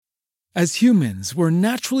As humans, we're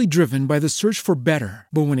naturally driven by the search for better.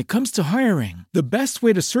 But when it comes to hiring, the best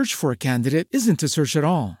way to search for a candidate isn't to search at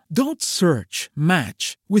all. Don't search,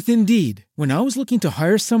 match with Indeed. When I was looking to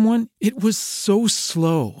hire someone, it was so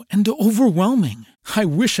slow and overwhelming. I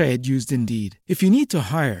wish I had used Indeed. If you need to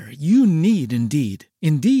hire, you need Indeed.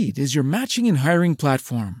 Indeed is your matching and hiring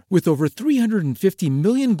platform with over 350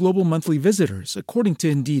 million global monthly visitors, according to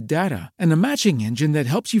Indeed data, and a matching engine that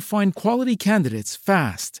helps you find quality candidates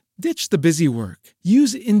fast. Ditch the busy work.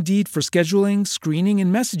 Use Indeed for scheduling, screening,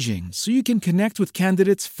 and messaging so you can connect with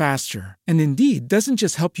candidates faster. And Indeed doesn't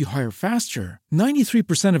just help you hire faster.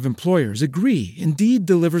 93% of employers agree Indeed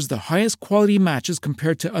delivers the highest quality matches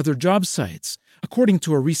compared to other job sites, according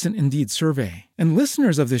to a recent Indeed survey. And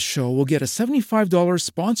listeners of this show will get a $75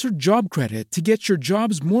 sponsored job credit to get your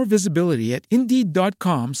jobs more visibility at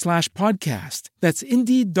Indeed.com/podcast. That's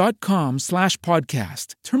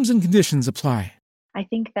Indeed.com/podcast. Terms and conditions apply. I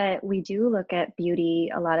think that we do look at beauty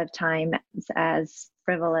a lot of times as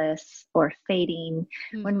frivolous or fading,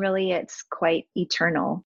 when really it's quite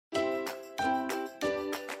eternal.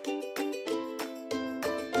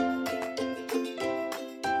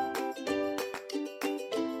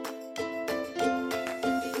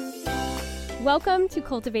 Welcome to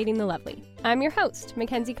Cultivating the Lovely. I'm your host,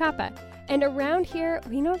 Mackenzie Kappa. And around here,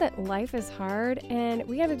 we know that life is hard and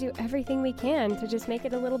we got to do everything we can to just make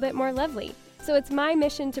it a little bit more lovely. So it's my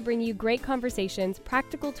mission to bring you great conversations,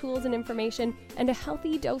 practical tools and information, and a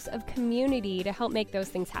healthy dose of community to help make those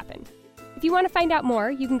things happen. If you want to find out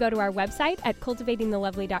more, you can go to our website at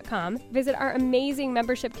cultivatingthelovely.com, visit our amazing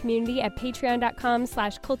membership community at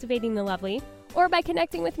patreon.com/cultivatingthelovely, or by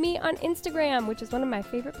connecting with me on Instagram, which is one of my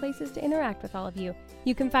favorite places to interact with all of you.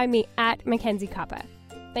 You can find me at Mackenzie Kappa.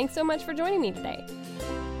 Thanks so much for joining me today.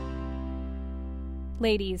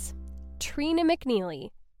 Ladies, Trina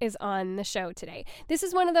McNeely is on the show today. This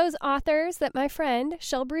is one of those authors that my friend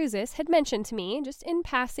Shel Bruzis had mentioned to me just in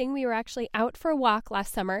passing. We were actually out for a walk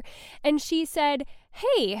last summer, and she said,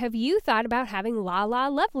 "Hey, have you thought about having La La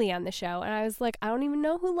Lovely on the show?" And I was like, I don't even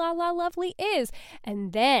know who La La Lovely is.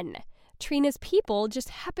 And then Trina's people just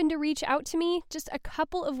happened to reach out to me just a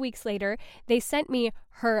couple of weeks later. They sent me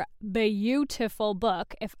her beautiful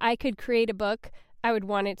book. If I could create a book, I would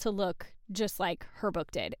want it to look just like her book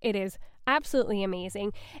did. It is absolutely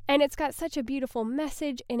amazing. And it's got such a beautiful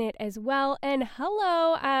message in it as well. And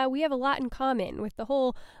hello, we have a lot in common with the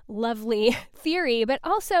whole lovely theory, but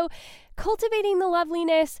also cultivating the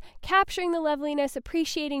loveliness, capturing the loveliness,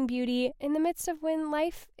 appreciating beauty in the midst of when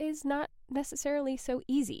life is not necessarily so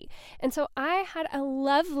easy. And so I had a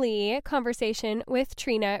lovely conversation with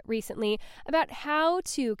Trina recently about how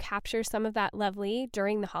to capture some of that lovely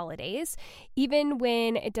during the holidays, even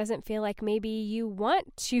when it doesn't feel like maybe you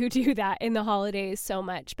want to do that in the holidays so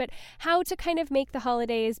much, but how to kind of make the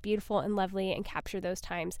holidays beautiful and lovely and capture those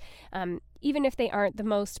times, even if they aren't the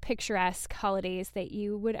most picturesque holidays that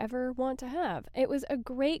you would ever want to have. It was a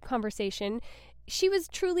great conversation. She was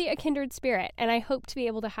truly a kindred spirit, and I hope to be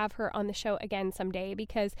able to have her on the show again someday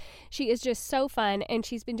because she is just so fun, and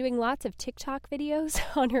she's been doing lots of TikTok videos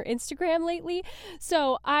on her Instagram lately,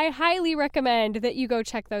 so I highly recommend that you go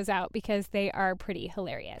check those out because they are pretty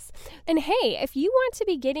hilarious. And hey, if you want to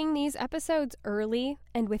be getting these episodes early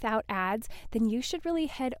and without ads, then you should really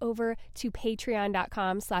head over to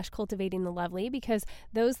patreon.com/cultivatingthelovely because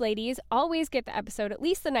those ladies always get the episode at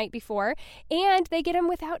least the night before, and they get them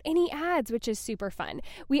without any ads, which is super fun.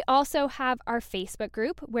 We also have our Facebook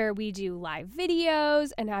group where we do live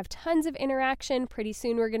videos and have tons of interaction. Pretty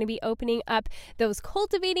soon we're going to be opening up those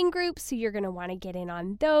cultivating groups, so you're going to want to get in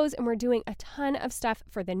on those, and we're doing a ton of stuff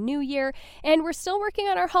for the new year, and we're still working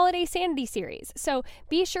on our Holiday Sanity series, so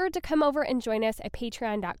be sure to come over and join us at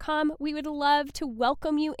patreon.com. We would love to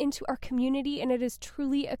welcome you into our community, and it is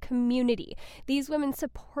truly a community. These women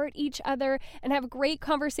support each other and have great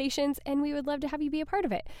conversations, and we would love to have you be a part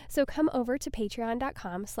of it. So come over to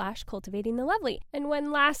patreon.com/cultivatingthelovely. And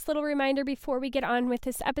one last little reminder before we get on with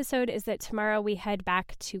this episode is that tomorrow we head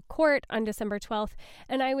back to court on December 12th,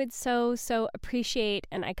 and I would so appreciate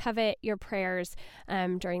and I covet your prayers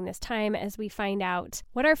during this time as we find out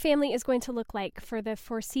what our family is going to look like for the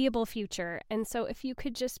foreseeable future. And so if you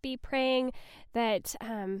could just be praying that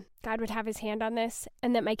God would have his hand on this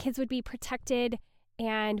and that my kids would be protected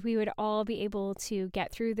and we would all be able to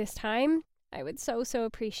get through this time, I would so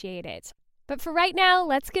appreciate it. But for right now,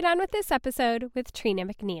 let's get on with this episode with Trina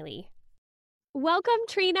McNeely. Welcome,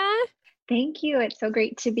 Trina. Thank you. It's so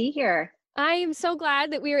great to be here. I am so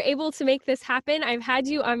glad that we were able to make this happen. I've had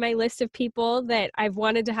you on my list of people that I've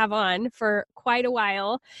wanted to have on for quite a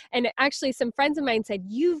while. And actually, some friends of mine said,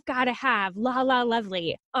 you've got to have La La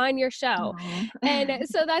Lovely on your show. Aw. And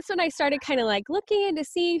so that's when I started kind of like looking into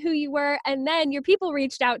seeing who you were. And then your people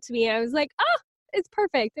reached out to me. And I was like, oh, it's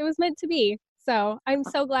perfect. It was meant to be. So I'm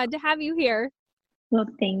so glad to have you here. Well,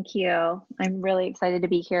 thank you. I'm really excited to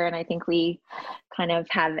be here. And I think we kind of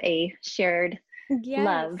have a shared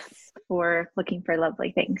love for looking for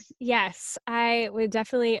lovely things. Yes, I would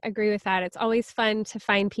definitely agree with that. It's always fun to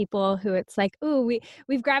find people who it's like, oh,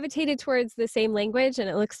 we've gravitated towards the same language and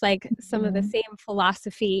it looks like some of the same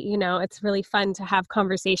philosophy. You know, it's really fun to have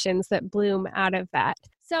conversations that bloom out of that.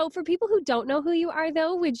 So for people who don't know who you are,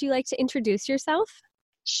 though, would you like to introduce yourself?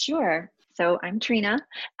 Sure. So I'm Trina.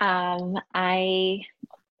 I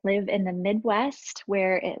live in the Midwest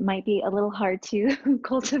where it might be a little hard to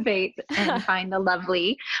cultivate and find the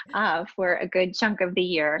lovely for a good chunk of the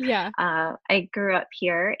year. Yeah. I grew up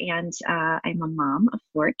here and I'm a mom of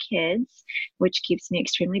 4 kids, which keeps me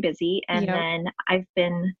extremely busy. And then I've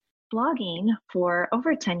been blogging for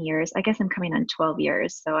over 10 years. I guess I'm coming on 12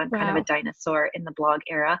 years. So I'm kind of a dinosaur in the blog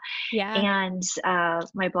era. Yeah. And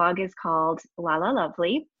my blog is called La La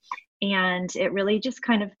Lovely. And it really just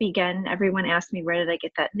kind of began. Everyone asked me, where did I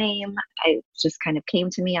get that name? It just kind of came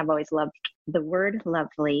to me. I've always loved the word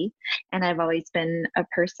lovely. And I've always been a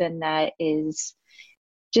person that is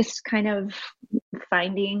just kind of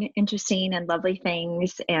finding interesting and lovely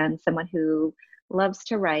things and someone who loves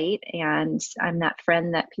to write. And I'm that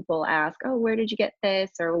friend that people ask, oh, where did you get this?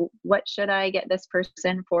 Or what should I get this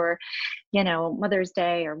person for, Mother's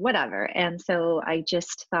Day or whatever. And so I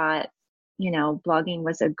just thought, blogging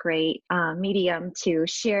was a great medium to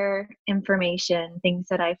share information, things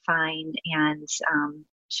that I find, and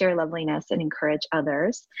share loveliness and encourage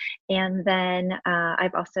others. And then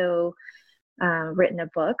I've also written a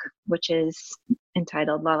book, which is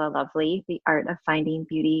entitled La La Lovely, The Art of Finding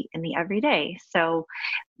Beauty in the Everyday. So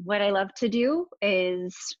what I love to do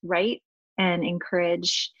is write and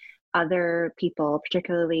encourage other people,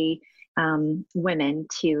 particularly women,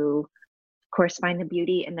 to of course, find the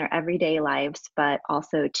beauty in their everyday lives, but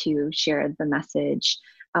also to share the message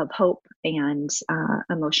of hope and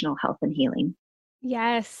emotional health and healing.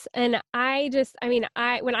 Yes. And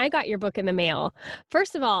when I got your book in the mail,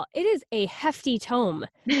 first of all, it is a hefty tome.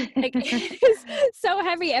 Like it is so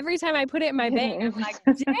heavy. Every time I put it in my bag, I'm like,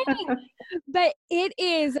 dang. But it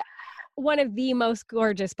is one of the most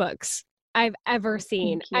gorgeous books I've ever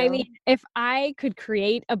seen. I mean, if I could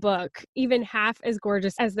create a book even half as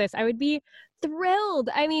gorgeous as this, I would be thrilled.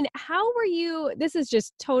 I mean, how were you? This is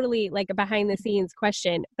just totally like a behind the scenes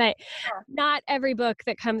question, but not every book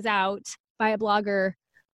that comes out by a blogger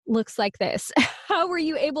looks like this. How were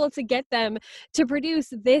you able to get them to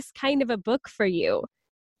produce this kind of a book for you?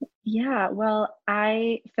 Yeah, well,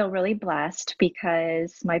 I feel really blessed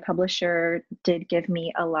because my publisher did give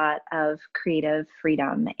me a lot of creative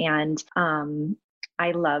freedom. And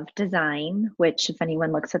I love design, which if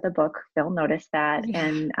anyone looks at the book, they'll notice that. Yeah.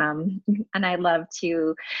 And I love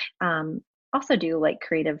to also do like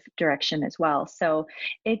creative direction as well. So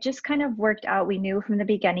it just kind of worked out. We knew from the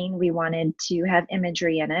beginning we wanted to have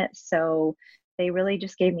imagery in it. So they really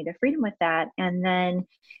just gave me the freedom with that. And then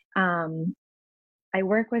I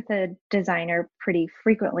work with a designer pretty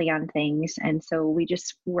frequently on things. And so we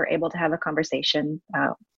just were able to have a conversation.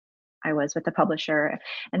 I was with the publisher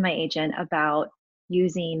and my agent about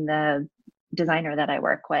using the designer that I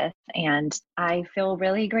work with. And I feel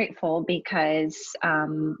really grateful because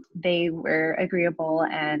they were agreeable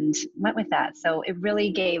and went with that. So it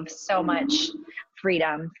really gave so much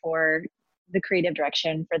freedom for the creative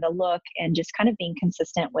direction, for the look, and just kind of being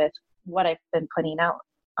consistent with what I've been putting out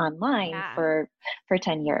online for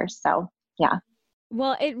 10 years. So, yeah.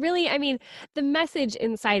 Well, it really, I mean, the message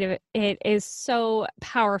inside of it is so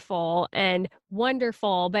powerful and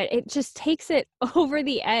wonderful, but it just takes it over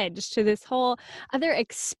the edge to this whole other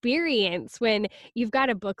experience when you've got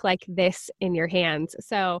a book like this in your hands.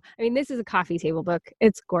 So, I mean, this is a coffee table book.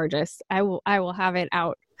 It's gorgeous. I will have it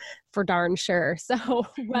out for darn sure. So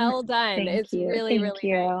well done. It's really, really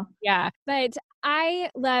good. Yeah. But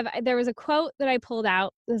there was a quote that I pulled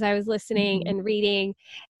out as I was listening and reading,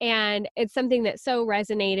 and it's something that so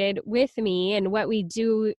resonated with me and what we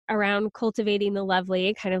do around cultivating the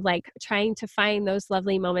lovely, kind of like trying to find those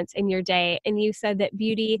lovely moments in your day. And you said that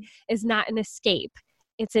beauty is not an escape,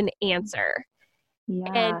 it's an answer.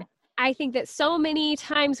 Yeah. And I think that so many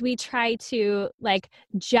times we try to like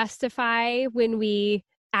justify when we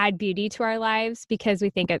add beauty to our lives because we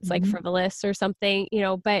think it's like frivolous or something,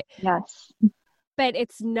 but but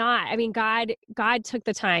it's not. I mean, God took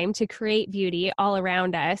the time to create beauty all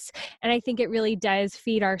around us. And I think it really does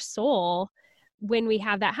feed our soul when we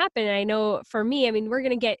have that happen. And I know for me, I mean, we're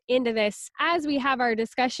going to get into this as we have our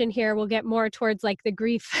discussion here. We'll get more towards like the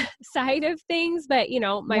grief side of things. But,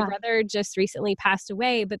 my brother just recently passed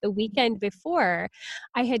away. But the weekend before,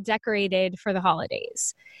 I had decorated for the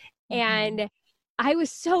holidays. And I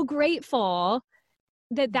was so grateful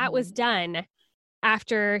that was done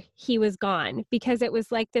after he was gone, because it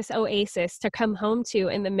was like this oasis to come home to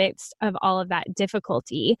in the midst of all of that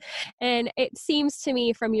difficulty. And it seems to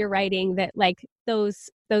me from your writing that like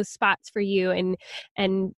those spots for you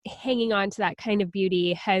and hanging on to that kind of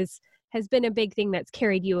beauty has been a big thing that's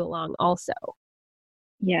carried you along also.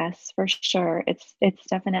 Yes, for sure. It's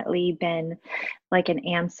definitely been like an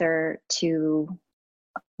answer to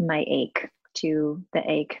my ache, to the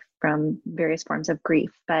ache from various forms of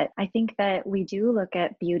grief. But I think that we do look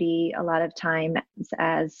at beauty a lot of times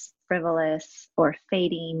as frivolous or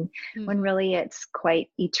fading, when really it's quite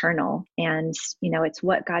eternal. And, it's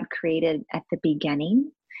what God created at the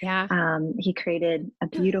beginning. Yeah. He created a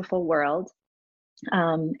beautiful world.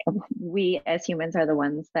 We as humans are the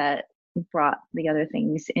ones that brought the other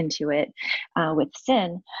things into it with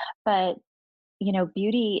sin. But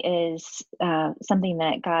beauty is something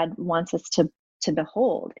that God wants us to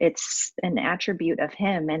behold. It's an attribute of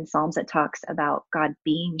him. In Psalms, it talks about God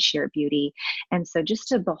being sheer beauty. And so just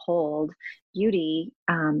to behold beauty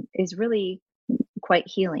is really quite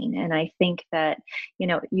healing. And I think that,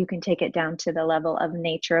 you can take it down to the level of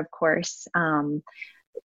nature, of course.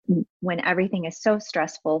 When everything is so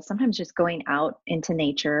stressful, sometimes just going out into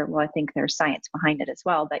nature, well, I think there's science behind it as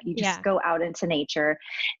well, but you just go out into nature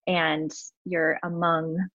and you're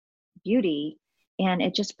among beauty, and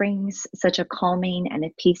it just brings such a calming and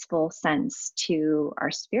a peaceful sense to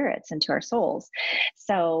our spirits and to our souls.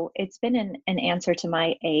 So it's been an answer to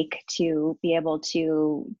my ache to be able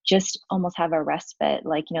to just almost have a respite.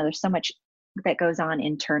 Like, there's so much that goes on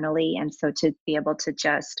internally. And so to be able to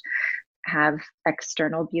just have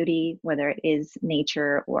external beauty, whether it is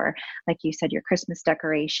nature or, like you said, your Christmas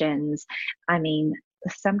decorations. I mean,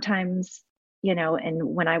 sometimes, and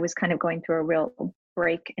when I was kind of going through a real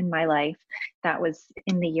break in my life, that was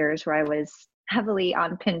in the years where I was heavily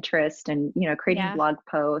on Pinterest and, creating blog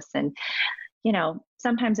posts. And,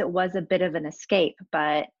 sometimes it was a bit of an escape,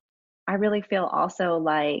 but I really feel also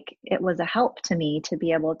like it was a help to me to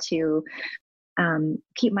be able to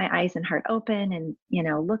keep my eyes and heart open and,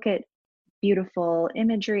 look at beautiful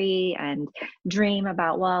imagery and dream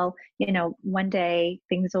about, well, one day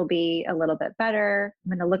things will be a little bit better. I'm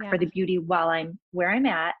going to look for the beauty while I'm where I'm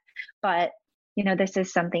at. But, this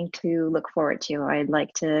is something to look forward to. I'd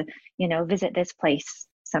like to, visit this place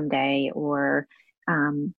someday, or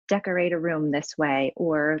decorate a room this way,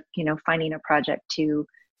 or, finding a project to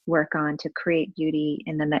work on to create beauty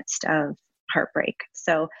in the midst of heartbreak.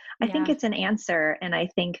 So I think it's an answer. And I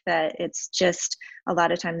think that it's just a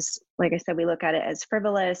lot of times, like I said, we look at it as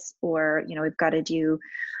frivolous, or, we've got to do,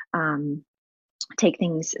 take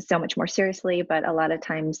things so much more seriously. But a lot of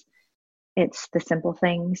times it's the simple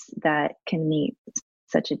things that can meet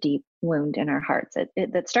such a deep wound in our hearts.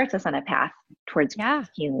 That starts us on a path towards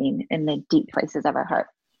healing in the deep places of our heart.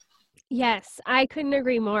 Yes, I couldn't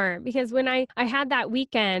agree more, because when I had that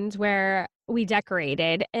weekend where we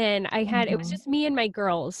decorated, and it was just me and my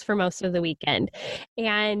girls for most of the weekend,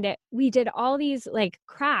 and we did all these like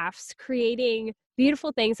crafts, creating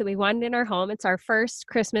beautiful things that we wanted in our home. It's our first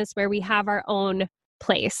Christmas where we have our own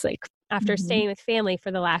place, like after staying with family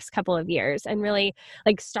for the last couple of years, and really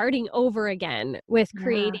like starting over again with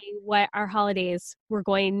creating what our holidays were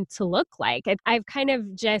going to look like. I've kind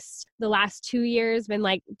of just the last 2 years been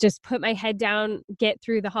like, just put my head down, get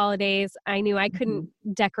through the holidays. I knew I couldn't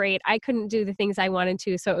decorate. I couldn't do the things I wanted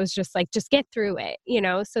to. So it was just like, just get through it,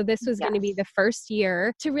 So this was going to be the first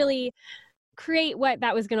year to really create what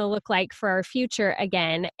that was going to look like for our future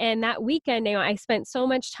again. And that weekend, I spent so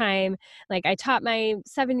much time, like I taught my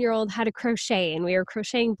 7-year-old how to crochet, and we were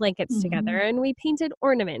crocheting blankets together, and we painted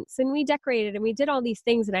ornaments, and we decorated, and we did all these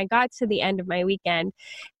things. And I got to the end of my weekend,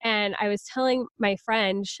 and I was telling my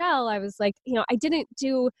friend Shell, I was like, I didn't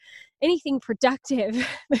do anything productive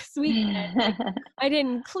this weekend. Like, I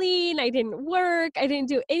didn't clean, I didn't work, I didn't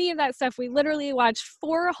do any of that stuff. We literally watched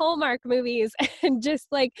 4 Hallmark movies and just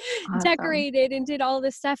like decorated and did all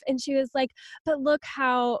this stuff. And she was like, but look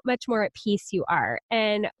how much more at peace you are.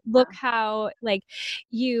 And look how like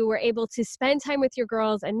you were able to spend time with your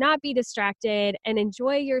girls and not be distracted and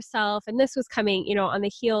enjoy yourself. And this was coming, on the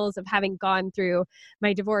heels of having gone through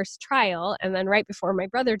my divorce trial, and then right before my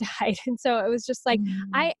brother died. And so it was just like,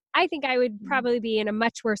 I think I would probably be in a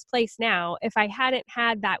much worse place now if I hadn't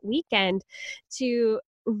had that weekend to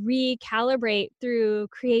recalibrate through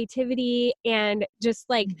creativity and just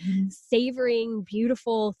like Mhm. savoring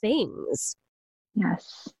beautiful things.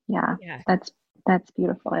 Yes. Yeah. Yeah. That's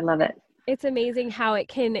beautiful. I love it. It's amazing how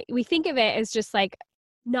we think of it as just like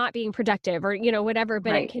not being productive or, whatever,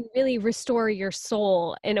 but it Right. can really restore your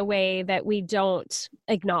soul in a way that we don't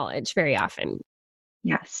acknowledge very often.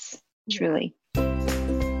 Yes. Yeah. Truly.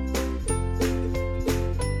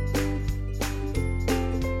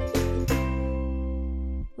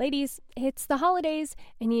 Ladies, it's the holidays,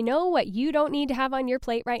 and you know what you don't need to have on your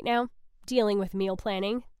plate right now? Dealing with meal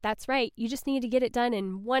planning. That's right. You just need to get it done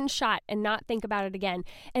in one shot and not think about it again.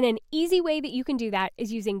 And an easy way that you can do that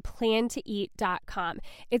is using plantoeat.com.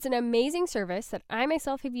 It's an amazing service that I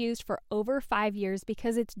myself have used for over 5 years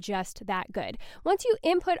because it's just that good. Once you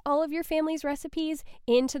input all of your family's recipes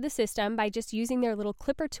into the system by just using their little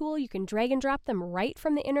clipper tool, you can drag and drop them right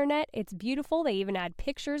from the internet. It's beautiful. They even add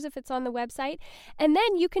pictures if it's on the website. And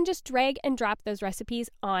then you can just drag and drop those recipes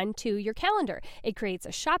onto your calendar. It creates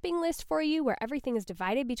a shopping list for you where everything is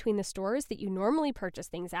divided between the stores that you normally purchase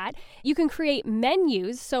things at. You can create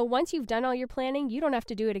menus, so once you've done all your planning, you don't have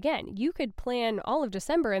to do it again. You could plan all of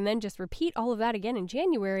December and then just repeat all of that again in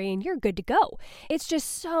January and you're good to go. It's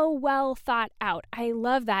just so well thought out. I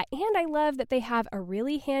love that. And I love that they have a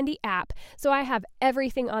really handy app, so I have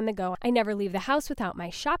everything on the go. I never leave the house without my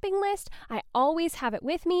shopping list. I always have it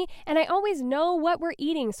with me, and I always know what we're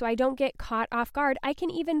eating so I don't get caught off guard. I can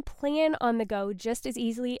even plan on the go just as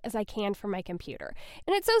easily as I can from my computer.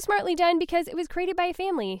 And it's so smartly done because it was created by a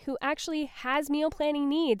family who actually has meal planning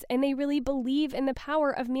needs, and they really believe in the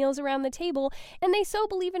power of meals around the table, and they so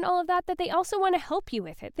believe in all of that that they also want to help you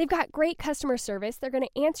with it. They've got great customer service. They're going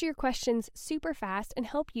to answer your questions super fast and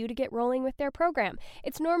help you to get rolling with their program.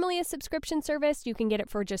 It's normally a subscription service. You can get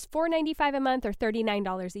it for just $4.95 a month or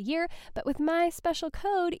 $39 a year, but with my special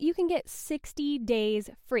code, you can get 60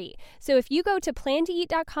 days free. So if you go to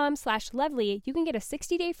plantoeat.com/lovely, you can get a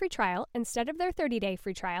 60-day free trial instead of their 30-day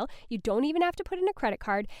free trial. You don't even have to put in a credit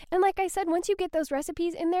card. And like I said, once you get those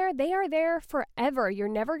recipes in there, they are there forever. You're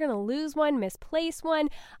never going to lose one, misplace one.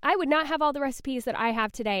 I would not have all the recipes that I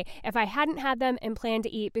have today if I hadn't had them and planned to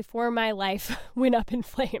eat before my life went up in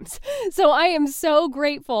flames. So I am so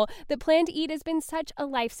grateful that Plan to Eat has been such a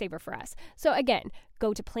lifesaver for us. So again,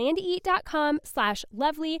 go to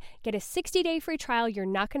plantoeat.com/lovely, get a 60-day free trial. You're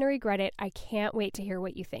not going to regret it. I can't wait to hear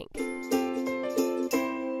what you think.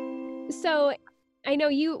 So I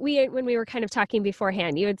know when we were kind of talking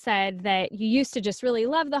beforehand, you had said that you used to just really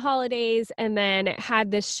love the holidays and then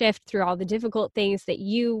had this shift through all the difficult things that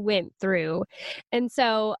you went through. And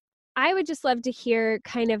so I would just love to hear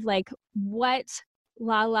kind of like what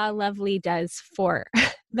La La Lovely does for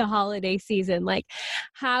the holiday season. Like,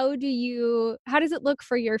 how does it look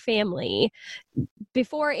for your family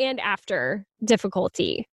before and after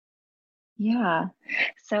difficulty? Yeah.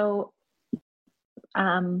 So,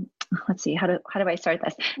 let's see, how do I start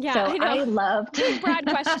this? Yeah, so I know. I loved Broad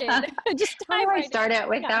question. Just how do I right start it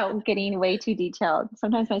without getting way too detailed?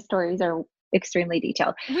 Sometimes my stories are extremely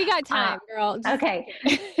detailed. We got time, girl. Okay.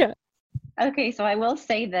 Yeah. Okay. So I will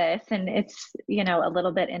say this, and it's, a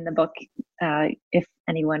little bit in the book. If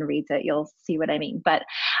anyone reads it, you'll see what I mean. But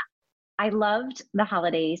I loved the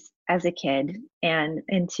holidays as a kid and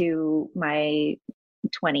into my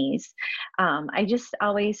 20s. I just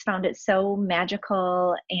always found it so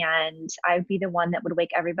magical, and I'd be the one that would wake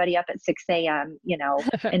everybody up at 6 a.m.,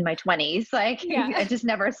 in my 20s. Like, Yeah. I just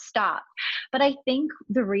never stopped. But I think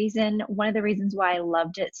one of the reasons why I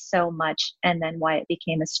loved it so much, and then why it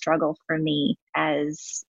became a struggle for me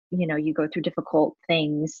as, you go through difficult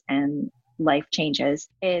things and life changes,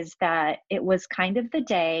 is that it was kind of the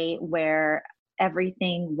day where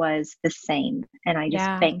everything was the same. And I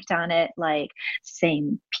just banked on it, like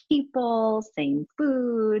same people, same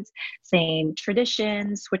foods, same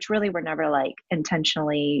traditions, which really were never like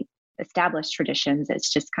intentionally established traditions.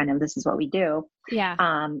 It's just kind of, this is what we do.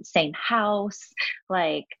 Yeah. Same house.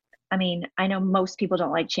 Like, I mean, I know most people don't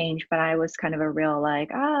like change, but I was kind of a real like,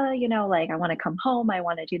 like I want to come home. I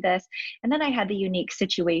want to do this. And then I had the unique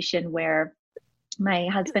situation where my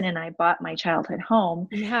husband and I bought my childhood home,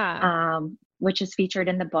 which is featured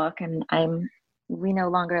in the book, and we no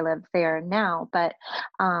longer live there now, but,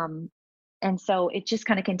 and so it just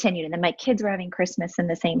kind of continued. And then my kids were having Christmas in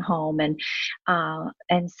the same home.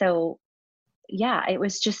 And so, yeah, it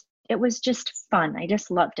was just fun. I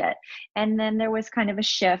just loved it. And then there was kind of a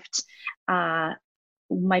shift. My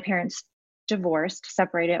parents divorced,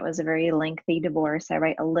 separated. It was a very lengthy divorce. I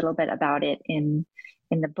write a little bit about it in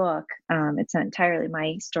the book. It's not entirely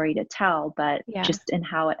my story to tell, but just in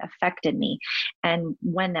how it affected me. And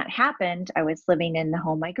when that happened, I was living in the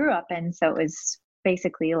home I grew up in. So it was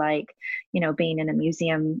basically like, being in a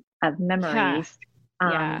museum of memories.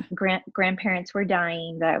 Grandparents were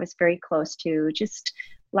dying that I was very close to, just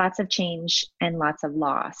lots of change and lots of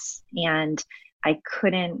loss. And I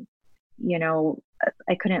couldn't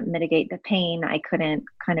mitigate the pain. I couldn't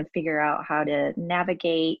kind of figure out how to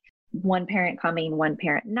navigate one parent coming, one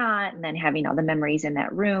parent not, and then having all the memories in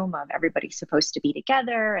that room of everybody supposed to be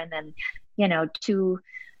together. And then,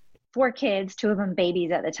 4 kids, 2 of them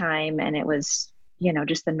babies at the time. And it was,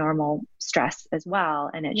 just the normal stress as well.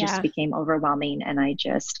 And it just became overwhelming. And I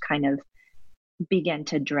just kind of began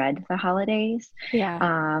to dread the holidays.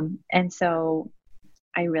 And so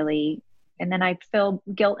and then I feel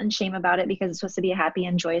guilt and shame about it because it's supposed to be a happy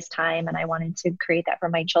and joyous time. And I wanted to create that for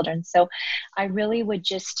my children. So I really would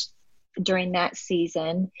just, during that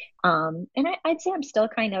season, and I'd say I'm still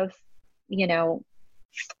kind of,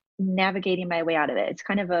 navigating my way out of it. It's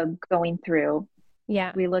kind of a going through.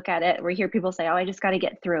 We look at it, we hear people say, oh, I just got to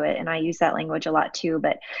get through it. And I use that language a lot too,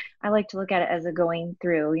 but I like to look at it as a going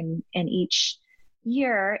through, and each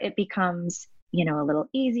year it becomes, a little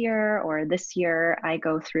easier, or this year I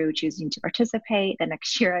go through choosing to participate. The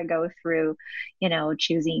next year I go through,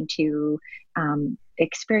 choosing to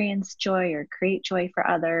experience joy or create joy for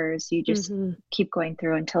others. You just keep going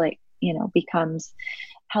through until it, becomes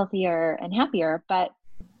healthier and happier. But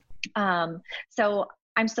so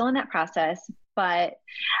I'm still in that process, but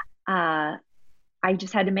I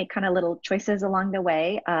just had to make kind of little choices along the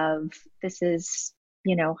way of, this is,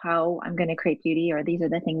 how I'm going to create beauty, or these are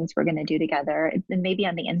the things we're going to do together. And maybe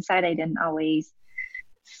on the inside, I didn't always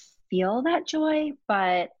feel that joy,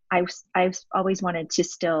 but I've always wanted to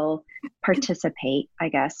still participate, I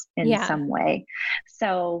guess, in some way.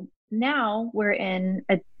 So now we're in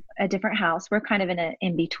a different house. We're kind of in an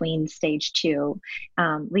in-between stage 2.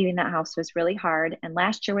 Leaving that house was really hard. And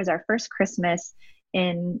last year was our first Christmas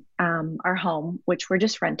in our home, which we're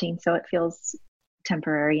just renting. So it feels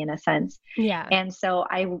temporary in a sense. And so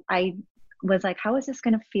I was like, how is this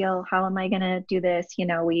going to feel? How am I going to do this?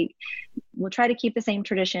 We'll try to keep the same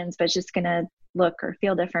traditions, but it's just going to look or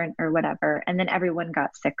feel different or whatever. And then everyone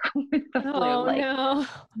got sick with the flu,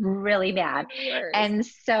 really bad. And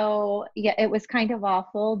so, it was kind of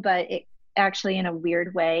awful, but it actually, in a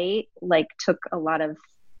weird way, took a lot of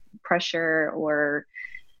pressure, or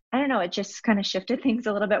I don't know, it just kind of shifted things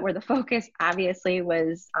a little bit, where the focus obviously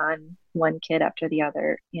was on one kid after the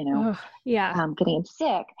other, getting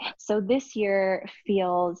sick. So this year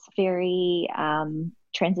feels very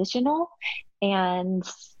transitional, and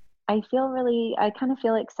I kind of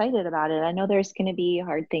feel excited about it. I know there's going to be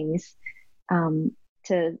hard things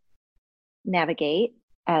to navigate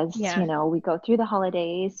as, we go through the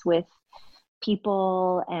holidays with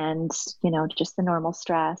people and, just the normal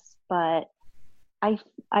stress, but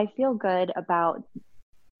I feel good about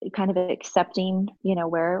kind of accepting,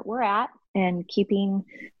 where we're at and keeping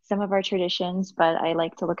some of our traditions, but I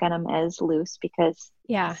like to look at them as loose because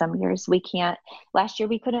some years we can't. Last year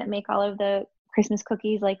we couldn't make all of the Christmas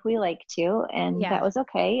cookies like we like to, and that was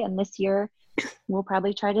okay. And this year we'll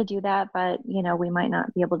probably try to do that, but we might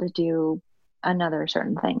not be able to do another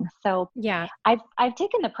certain thing. So I've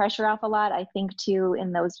taken the pressure off a lot. I think too,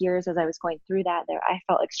 in those years, as I was going through that, I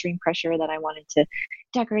felt extreme pressure that I wanted to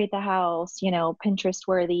decorate the house, Pinterest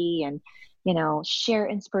worthy, and, share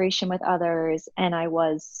inspiration with others. And I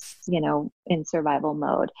was, in survival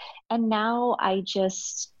mode. And now I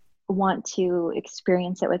just want to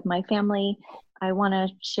experience it with my family. I want to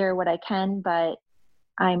share what I can, but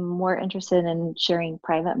I'm more interested in sharing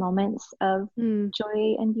private moments of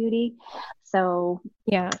joy and beauty. So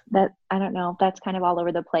that, I don't know, that's kind of all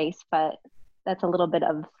over the place, but that's a little bit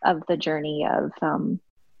of the journey of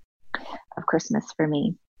Christmas for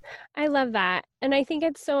me. I love that. And I think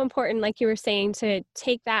it's so important, like you were saying, to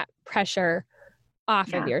take that pressure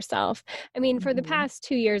off of yourself. I mean, for the past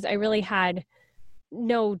 2 years, I really had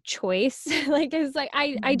no choice. It's like,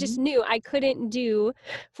 I just knew I couldn't do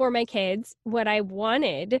for my kids what I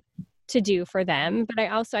wanted to do for them. But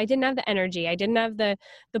I didn't have the energy. I didn't have the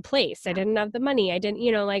place. I didn't have the money. I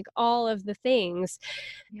didn't, all of the things.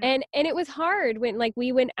 And it was hard when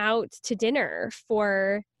we went out to dinner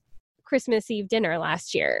for Christmas Eve dinner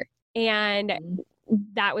last year. And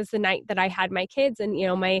that was the night that I had my kids. And,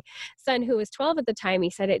 my son, who was 12 at the time, he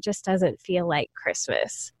said, it just doesn't feel like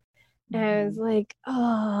Christmas. And I was like,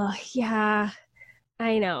 oh, yeah,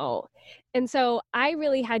 I know. And so I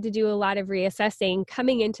really had to do a lot of reassessing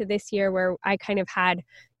coming into this year where I kind of had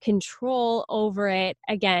control over it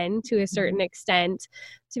again to a certain extent,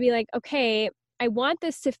 to be like, okay, I want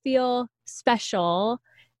this to feel special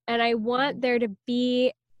and I want there to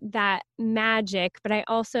be that magic, but I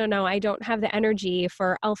also know I don't have the energy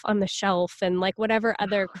for Elf on the Shelf and like whatever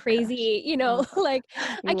other crazy, like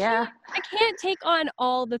Yeah. I can't take on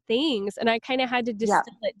all the things. And I kind of had to distill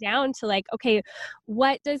it down to like, okay,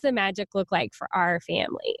 what does the magic look like for our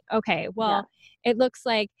family? Okay, well, it looks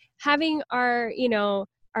like having our,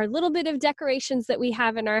 our little bit of decorations that we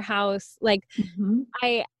have in our house. Like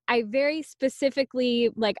I very specifically,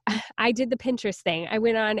 like, I did the Pinterest thing. I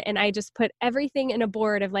went on and I just put everything in a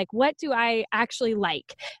board of like, what do I actually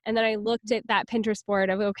like? And then I looked at that Pinterest board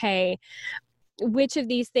of, okay, which of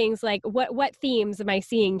these things, like what themes am I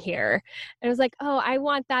seeing here? And I was like, oh, I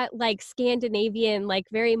want that like Scandinavian, like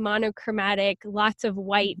very monochromatic, lots of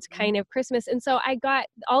white kind of Christmas. And so I got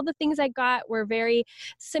all the things I got were very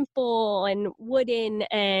simple and wooden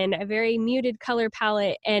and a very muted color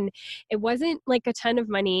palette. And it wasn't like a ton of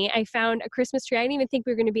money. I found a Christmas tree. I didn't even think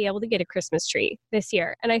we were going to be able to get a Christmas tree this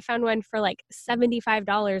year. And I found one for like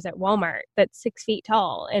 $75 at Walmart that's 6 feet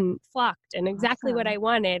tall and flocked and exactly what I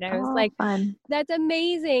wanted. I was like, fun. That's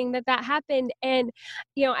amazing that happened. And,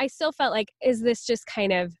 I still felt like, is this just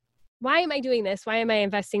kind of, why am I doing this? Why am I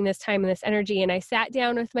investing this time and this energy? And I sat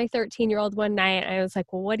down with my 13-year-old one night and I was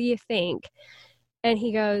like, well, what do you think? And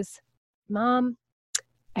he goes, Mom,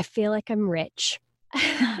 I feel like I'm rich.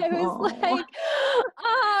 I was like,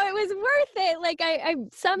 oh, it was worth it. Like I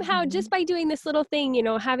somehow just by doing this little thing,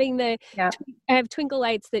 having I have twinkle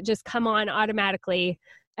lights that just come on automatically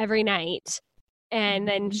every night and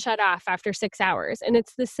then shut off after 6 hours. And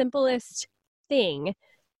it's the simplest thing,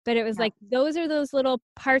 but it was like, those are those little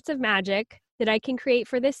parts of magic that I can create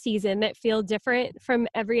for this season that feel different from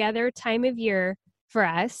every other time of year for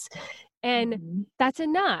us. And that's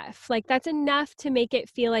enough. Like that's enough to make it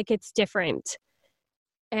feel like it's different.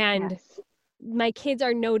 And my kids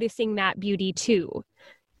are noticing that beauty too,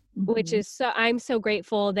 which is I'm so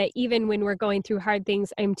grateful that even when we're going through hard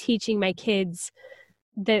things, I'm teaching my kids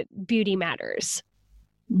that beauty matters.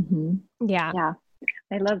 Yeah.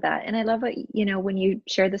 I love that. And I love what, when you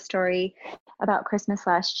share the story about Christmas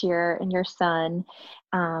last year and your son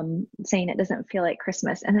saying it doesn't feel like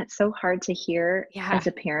Christmas. And it's so hard to hear as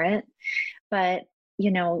a parent. But,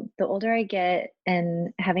 the older I get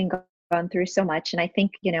and having gone through so much, and I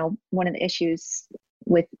think, one of the issues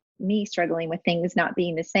with me struggling with things not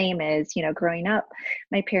being the same is, growing up,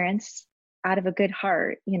 my parents out of a good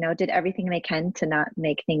heart, did everything they can to not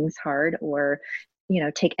make things hard or,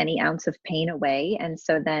 take any ounce of pain away. And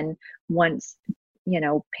so then once,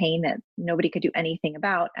 pain that nobody could do anything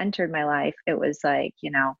about entered my life, it was like,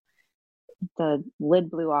 the lid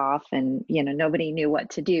blew off and, nobody knew what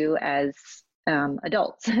to do as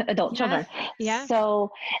adult children. Yeah.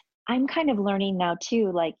 So I'm kind of learning now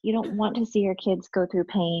too, like you don't want to see your kids go through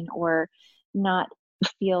pain or not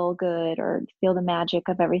feel good or feel the magic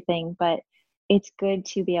of everything, but it's good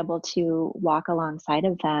to be able to walk alongside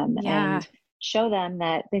of them and show them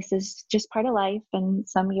that this is just part of life and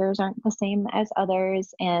some years aren't the same as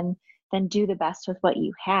others, and then do the best with what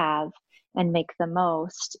you have and make the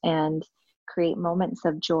most and create moments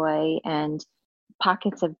of joy and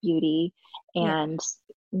pockets of beauty. And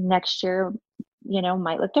next year,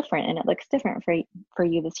 might look different, and it looks different for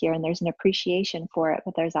you this year. And there's an appreciation for it,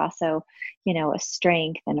 but there's also, a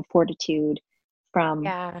strength and a fortitude from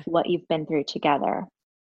what you've been through together.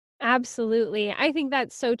 Absolutely. I think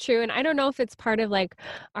that's so true. And I don't know if it's part of like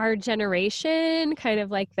our generation, kind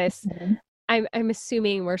of like this. I'm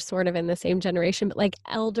assuming we're sort of in the same generation, but like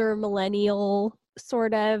elder millennial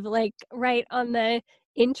sort of like right on the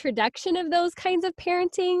introduction of those kinds of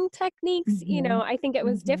parenting techniques. I think it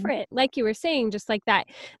was different. Like you were saying, just like that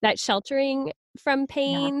sheltering from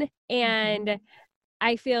pain. And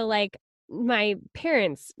I feel like my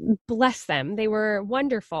parents, bless them, they were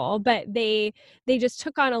wonderful, but they just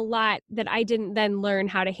took on a lot that I didn't then learn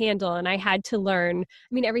how to handle. And I had to learn,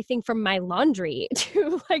 everything from my laundry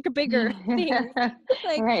to like bigger things.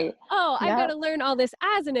 Like, I've got to learn all this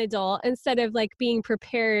as an adult instead of like being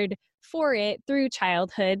prepared for it through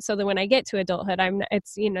childhood, so that when I get to adulthood,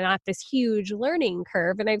 it's not this huge learning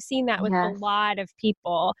curve. And I've seen that with a lot of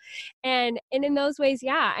people, and in those ways,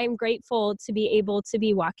 I'm grateful to be able to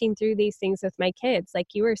be walking through these things with my kids, like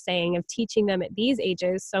you were saying, of teaching them at these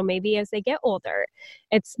ages. So maybe as they get older,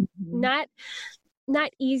 it's not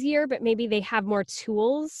easier, but maybe they have more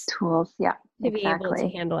tools to be able to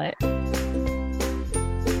handle it.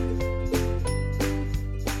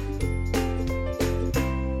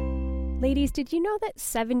 Ladies, did you know that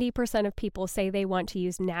 70% of people say they want to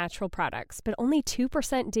use natural products, but only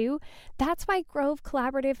 2% do? That's why Grove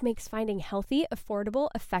Collaborative makes finding healthy, affordable,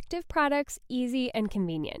 effective products easy and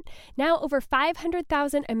convenient. Now, over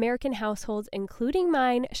 500,000 American households, including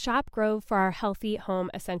mine, shop Grove for our healthy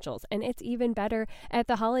home essentials. And it's even better at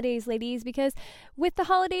the holidays, ladies, because with the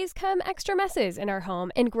holidays come extra messes in our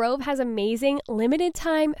home. And Grove has amazing, limited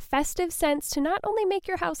time, festive scents to not only make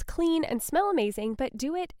your house clean and smell amazing, but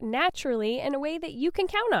do it naturally in a way that you can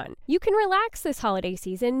count on. You can relax this holiday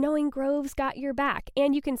season knowing Grove's got your back,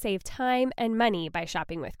 and you can save time and money by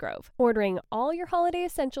shopping with Grove, ordering all your holiday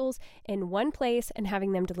essentials in one place and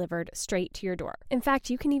having them delivered straight to your door. In fact,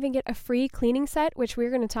 you can even get a free cleaning set, which we're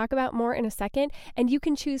going to talk about more in a second, and you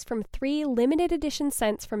can choose from 3 limited edition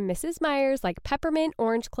scents from Mrs. Meyer's like peppermint,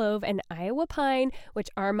 orange clove, and Iowa pine, which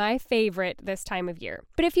are my favorite this time of year.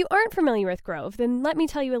 But if you aren't familiar with Grove, then let me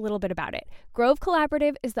tell you a little bit about it. Grove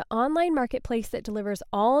Collaborative is the online marketplace that delivers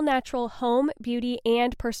all natural home, beauty,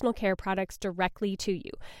 and personal care products directly to you.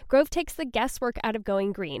 Grove takes the guesswork out of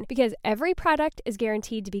going green because every product is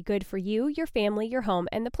guaranteed to be good for you, your family, your home,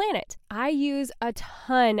 and the planet. I use a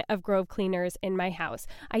ton of Grove cleaners in my house.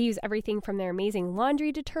 I use everything from their amazing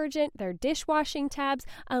laundry detergent, their dishwashing tabs.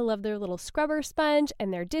 I love their little scrubber sponge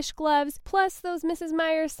and their dish gloves, plus those Mrs.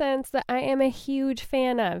 Meyer scents that I am a huge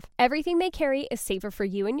fan of. Everything they carry is safer for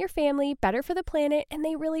you and your family, better for the planet, and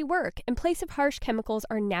they really work. In place of harsh chemicals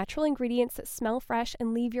are natural ingredients that smell fresh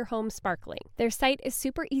and leave your home sparkling. Their site is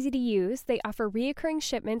super easy to use. They offer reoccurring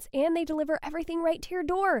shipments and they deliver everything right to your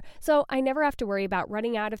door. So I never have to worry about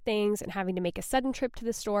running out of things and having to make a sudden trip to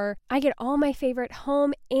the store. I get all my favorite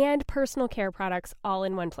home and personal care products all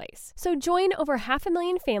in one place. So join over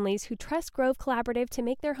 500,000 families who trust Grove Collaborative to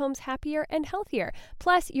make their homes happier and healthier.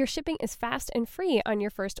 Plus, your shipping is fast and free on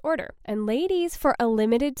your first order. And ladies, for a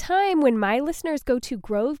limited time, when my listeners go to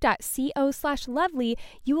grove.co/lovely,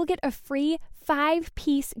 you will get a free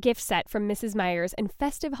 5-piece gift set from Mrs. Meyer's and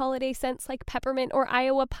festive holiday scents like peppermint or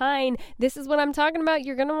Iowa pine. This is what I'm talking about.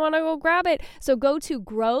 You're going to want to go grab it. So go to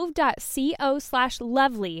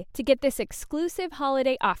grove.co/lovely to get this exclusive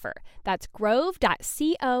holiday offer. That's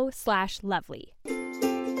grove.co/lovely.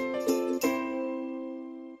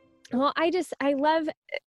 Well, I love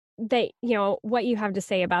that, what you have to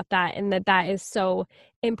say about that, and that is so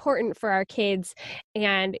important for our kids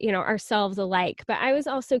and, ourselves alike. But I was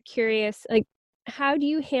also curious, like, how do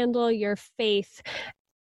you handle your faith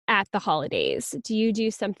at the holidays? Do you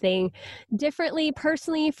do something differently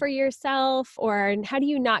personally for yourself, or how do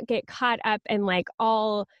you not get caught up in like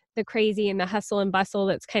all the crazy and the hustle and bustle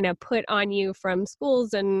that's kind of put on you from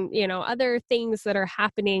schools and, other things that are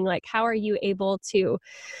happening? Like, how are you able to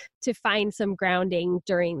find some grounding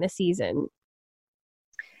during the season?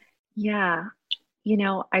 Yeah.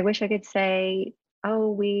 I wish I could say,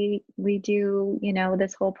 oh, we do,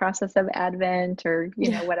 this whole process of Advent or,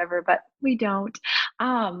 whatever, but we don't.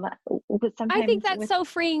 But sometimes I think that's so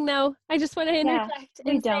freeing, though. I just want to interject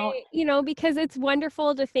and say, because it's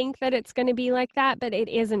wonderful to think that it's going to be like that, but it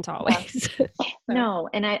isn't always. No.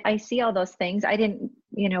 And I see all those things. I didn't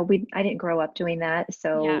grow up doing that.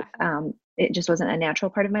 So, it just wasn't a natural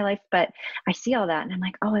part of my life, but I see all that and I'm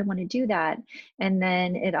like, oh, I want to do that. And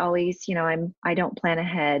then it always, I don't plan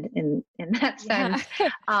ahead in that sense.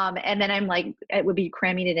 And then I'm like, it would be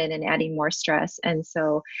cramming it in and adding more stress. And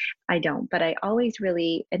so I don't, but I always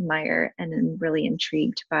really admire and am really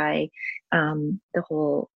intrigued by the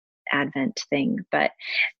whole Advent thing. But,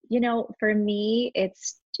 for me,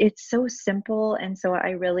 it's so simple. And so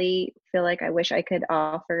I really feel like I wish I could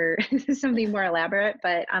offer something more elaborate,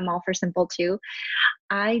 but I'm all for simple too.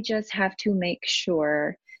 I just have to make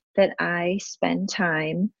sure that I spend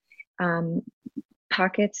time,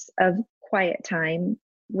 pockets of quiet time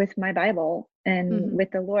with my Bible and with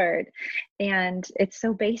the Lord. And it's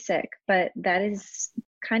so basic, but that is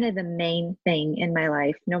kind of the main thing in my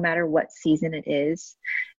life, no matter what season it is,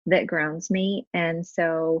 that grounds me. And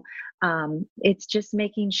so it's just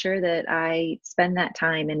making sure that I spend that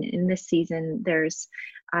time. And in this season, there's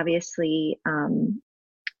obviously a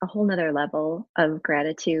whole nother level of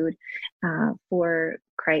gratitude for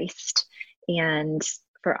Christ and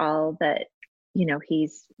for all that,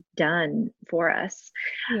 he's done for us.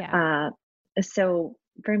 So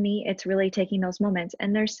for me, it's really taking those moments.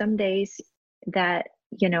 And there's some days that,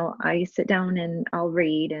 I sit down and I'll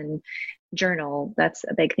read and journal. That's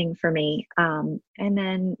a big thing for me. And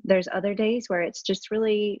then there's other days where it's just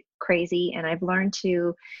really crazy. And I've learned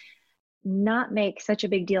to not make such a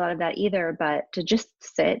big deal out of that either, but to just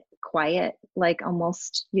sit quiet, like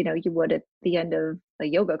almost, you would at the end of a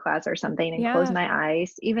yoga class or something, and close my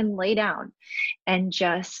eyes, even lay down and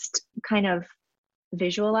just kind of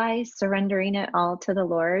visualize surrendering it all to the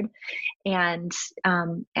Lord and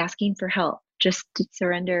asking for help, just to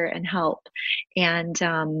surrender and help. And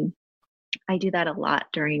I do that a lot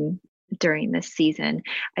during this season.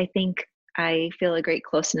 I think I feel a great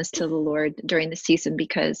closeness to the Lord during the season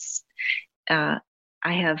because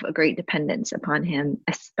I have a great dependence upon Him,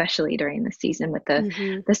 especially during the season with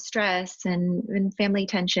the stress and family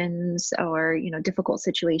tensions or difficult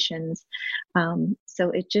situations.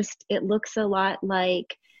 So it looks a lot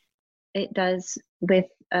like it does with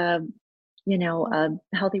a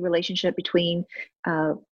healthy relationship between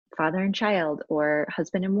father and child or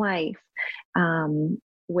husband and wife, or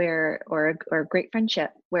a great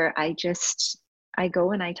friendship where I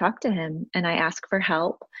go and I talk to Him and I ask for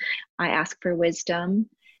help. I ask for wisdom.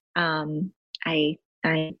 I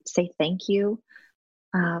say thank you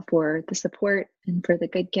for the support and for the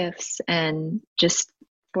good gifts and just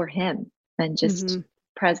for Him and just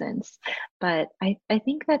presence. But I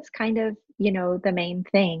think that's kind of, the main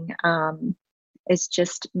thing, is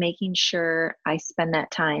just making sure I spend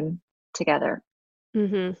that time together.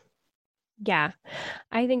 Mm-hmm. Yeah,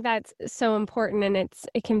 I think that's so important, and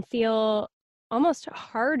it can feel almost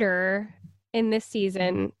harder in this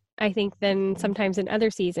season, I think, than sometimes in other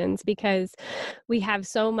seasons, because we have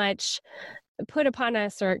so much put upon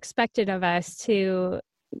us or expected of us to,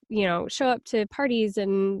 show up to parties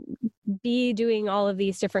and be doing all of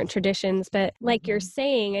these different traditions. But like you're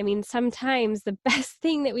saying, I mean, sometimes the best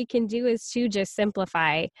thing that we can do is to just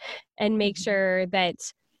simplify and make sure that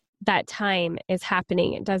time is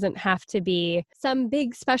happening. It doesn't have to be some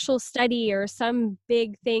big special study or some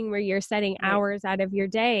big thing where you're setting hours out of your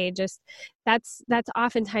day. Just that's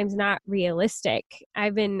oftentimes not realistic.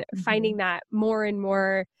 I've been finding that more and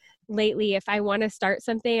more lately. If I want to start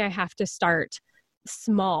something, I have to start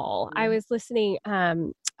small. I was listening,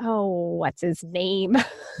 what's his name?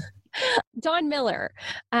 Don Miller,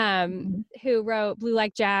 who wrote Blue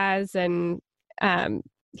Like Jazz, and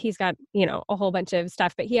he's got, a whole bunch of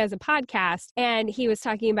stuff, but he has a podcast, and he was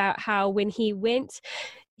talking about how when he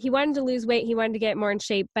wanted to lose weight, he wanted to get more in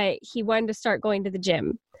shape, but he wanted to start going to the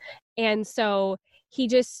gym. And so he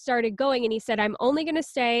just started going, and he said, I'm only going to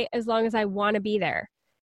stay as long as I want to be there.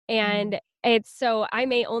 And it's so I'm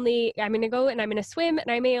going to go and I'm going to swim, and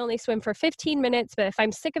I may only swim for 15 minutes, but if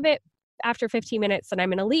I'm sick of it after 15 minutes, then I'm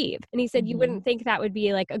going to leave. And he said, you wouldn't think that would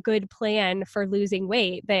be like a good plan for losing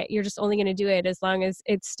weight, that you're just only going to do it as long as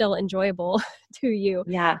it's still enjoyable to you.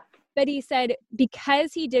 Yeah. But he said,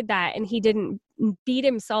 because he did that and he didn't beat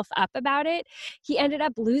himself up about it, he ended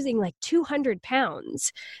up losing like 200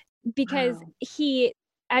 pounds because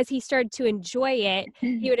as he started to enjoy it,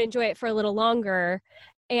 he would enjoy it for a little longer.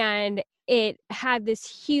 And it had this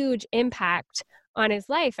huge impact on his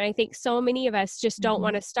life. And I think so many of us just don't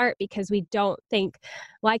want to start because we don't think,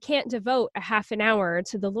 well, I can't devote a half an hour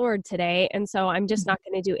to the Lord today, and so I'm just not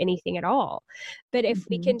going to do anything at all. But if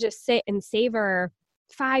we can just sit and savor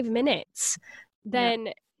 5 minutes, then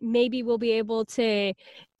maybe we'll be able to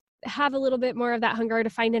have a little bit more of that hunger to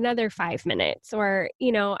find another 5 minutes. Or,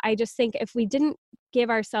 I just think if we didn't give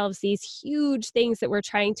ourselves these huge things that we're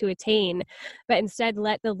trying to attain, but instead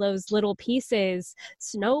let those little pieces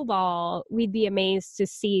snowball, we'd be amazed to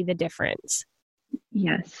see the difference.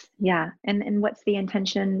 Yes. Yeah. And what's the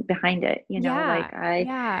intention behind it?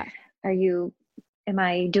 Am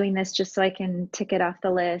I doing this just so I can tick it off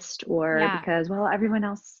the list, or because, well, everyone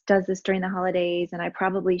else does this during the holidays and I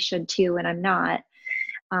probably should too, and I'm not?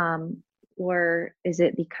 Or is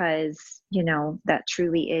it because, that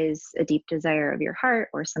truly is a deep desire of your heart,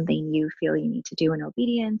 or something you feel you need to do in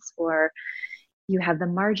obedience, or you have the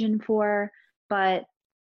margin for? But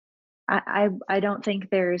I don't think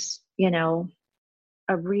there's, a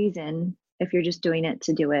reason if you're just doing it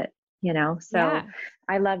to do it, So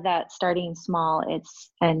I love that, starting small.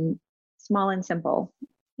 And small and simple.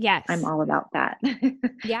 Yes. I'm all about that.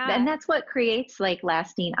 Yeah. And that's what creates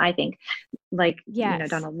lasting, I think,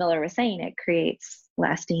 Donald Miller was saying, it creates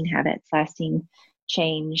lasting habits, lasting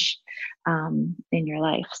change in your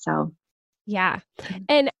life. So yeah.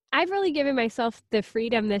 And I've really given myself the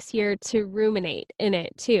freedom this year to ruminate in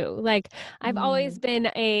it too. Like I've always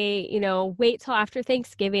been wait till after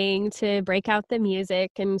Thanksgiving to break out the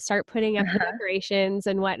music and start putting up the decorations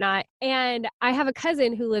and whatnot. And I have a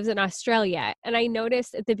cousin who lives in Australia, and I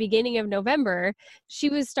noticed at the beginning of November, she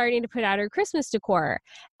was starting to put out her Christmas decor.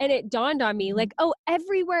 And it dawned on me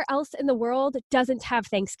everywhere else in the world doesn't have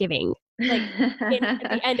Thanksgiving. At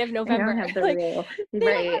the end of November. They don't have the rule.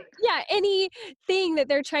 Right. Anything that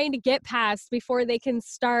they're trying to get past before they can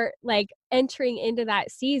start entering into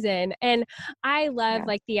that season. And I love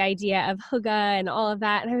the idea of hygge and all of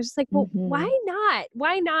that. And I was just like, well, why not?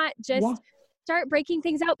 Why not just start breaking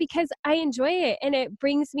things out because I enjoy it and it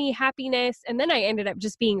brings me happiness. And then I ended up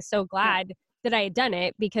just being so glad that I had done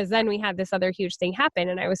it, because then we had this other huge thing happen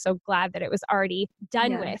and I was so glad that it was already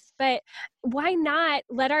done with. But why not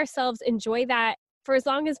let ourselves enjoy that for as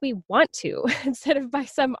long as we want to, instead of by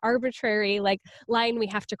some arbitrary line we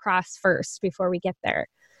have to cross first before we get there.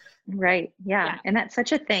 Right. Yeah. And that's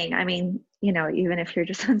such a thing. I mean, even if you're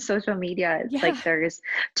just on social media, it's like there's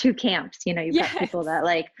two camps. You've got people that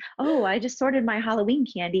oh, I just sorted my Halloween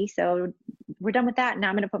candy, so we're done with that. Now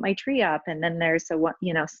I'm going to put my tree up. And then there's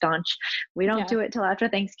staunch, we don't do it till after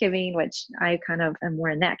Thanksgiving, which I kind of am more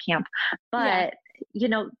in that camp. But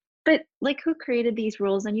but who created these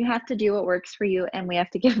rules? And you have to do what works for you, and we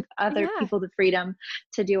have to give other people the freedom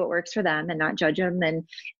to do what works for them and not judge them, and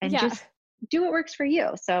just do what works for you.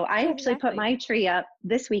 So I actually put my tree up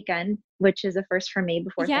this weekend, which is a first for me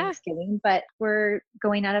before Thanksgiving, but we're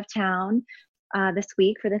going out of town this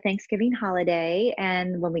week for the Thanksgiving holiday.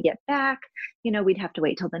 And when we get back, we'd have to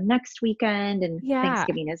wait till the next weekend, and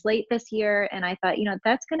Thanksgiving is late this year. And I thought,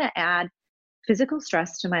 that's going to add physical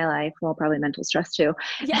stress to my life. Well, probably mental stress too.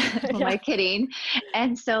 Who am I kidding?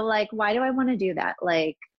 And so why do I want to do that?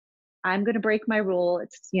 I'm going to break my rule.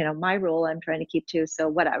 It's, my rule I'm trying to keep to. So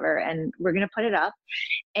whatever. And we're going to put it up.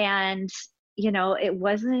 And, it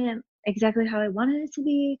wasn't exactly how I wanted it to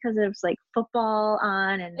be, because it was football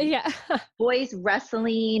on and boys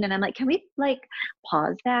wrestling. And I'm like, can we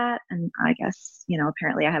pause that? And I guess,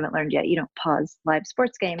 apparently I haven't learned yet. You don't pause live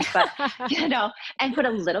sports games, but, and put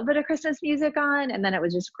a little bit of Christmas music on. And then it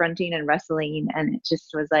was just grunting and wrestling. And it just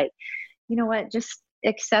was you know what, just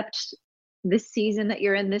accept this season that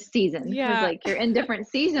you're in this season, because you're in different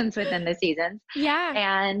seasons within the seasons,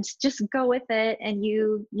 and just go with it, and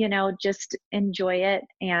just enjoy it,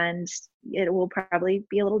 and it will probably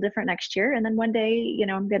be a little different next year. And then one day,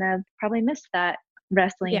 I'm gonna probably miss that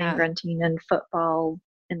wrestling and grunting and football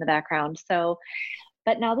in the background. So,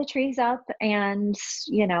 but now the tree's up, and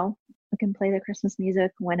we can play the Christmas music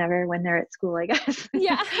when they're at school, I guess.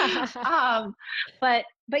 But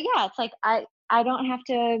it's I don't have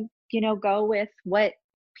to go with what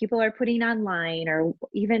people are putting online, or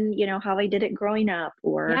even, how I did it growing up,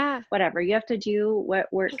 or whatever. You have to do what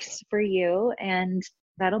works for you, and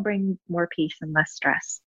that'll bring more peace and less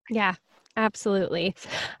stress. Yeah, absolutely.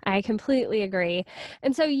 I completely agree.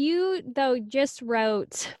 And so you, though, just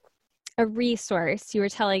wrote a resource, you were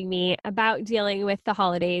telling me, about dealing with the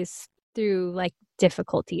holidays through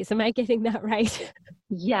difficulties. Am I getting that right?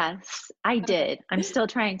 Yes, I did. I'm still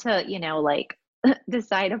trying to,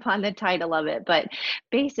 decide upon the title of it. But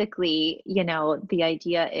basically, the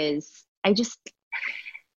idea is, I just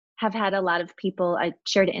have had a lot of people, I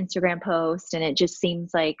shared an Instagram post, and it just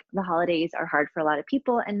seems like the holidays are hard for a lot of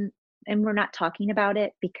people, and we're not talking about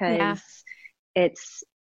it because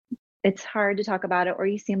it's hard to talk about it, or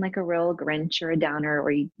you seem like a real Grinch or a downer, or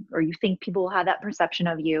you think people will have that perception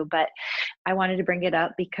of you. But I wanted to bring it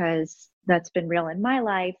up because that's been real in my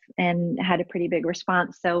life and had a pretty big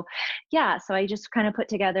response. So so I just kind of put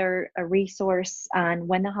together a resource on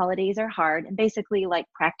when the holidays are hard, and basically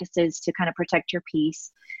practices to kind of protect your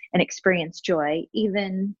peace and experience joy,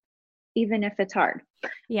 even if it's hard.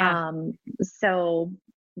 So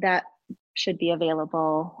that should be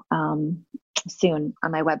available soon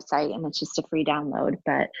on my website, and it's just a free download.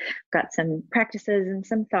 But got some practices and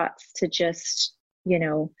some thoughts to just,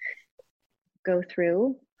 go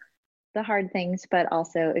through the hard things, but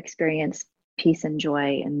also experience peace and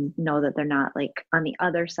joy, and know that they're not on the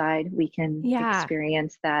other side. We can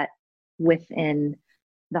experience that within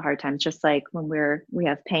the hard times. Just like when we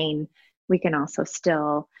have pain, we can also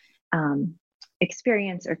still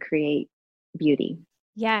experience or create beauty.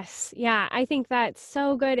 Yes. Yeah. I think that's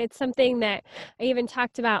so good. It's something that I even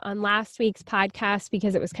talked about on last week's podcast,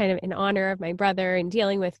 because it was kind of in honor of my brother and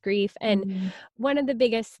dealing with grief. And one of the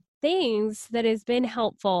biggest things that has been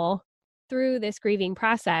helpful through this grieving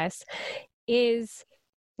process is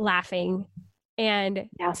laughing and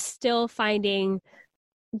still finding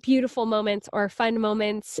beautiful moments or fun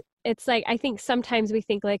moments. It's I think sometimes we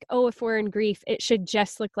think oh, if we're in grief, it should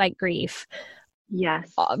just look like grief.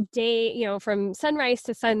 Yes. Day, from sunrise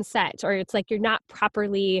to sunset, or it's you're not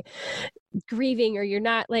properly grieving, or you're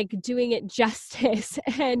not doing it justice.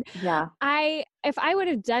 And if I would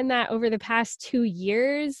have done that over the past 2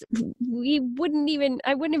 years, I wouldn't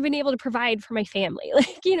have been able to provide for my family.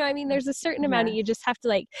 There's a certain amount of, you just have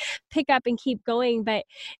to pick up and keep going. But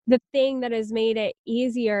the thing that has made it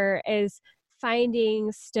easier is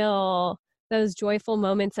finding still those joyful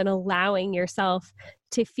moments and allowing yourself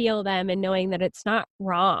to feel them, and knowing that it's not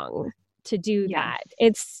wrong to do that.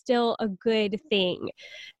 It's still a good thing.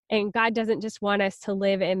 And God doesn't just want us to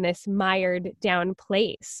live in this mired down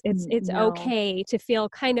place. It's No. okay to feel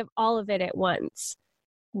kind of all of it at once.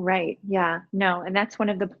 Right. Yeah. No. And that's one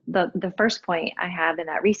of the first point I have in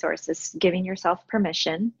that resource is giving yourself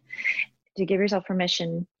permission to give yourself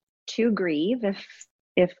permission to grieve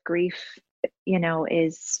if grief,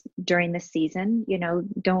 is during the season,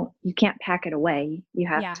 you can't pack it away. You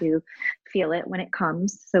have to feel it when it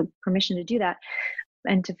comes. So permission to do that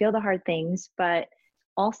and to feel the hard things, but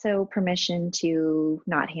also permission to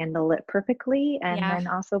not handle it perfectly. And then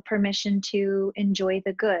also permission to enjoy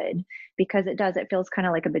the good, because it feels kind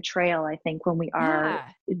of like a betrayal. I think when we are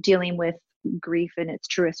dealing with grief in its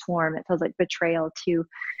truest form, it feels like betrayal to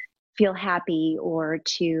feel happy or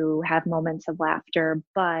to have moments of laughter.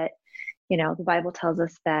 But the Bible tells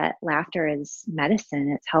us that laughter is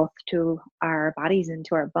medicine. It's health to our bodies and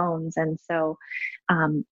to our bones. And so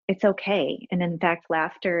it's okay. And in fact,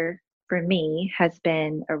 laughter for me has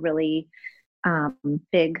been a really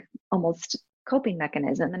big, almost coping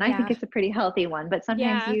mechanism. And I think it's a pretty healthy one, but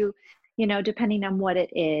sometimes depending on what it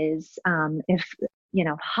is, if,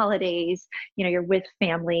 holidays, you're with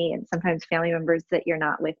family and sometimes family members that you're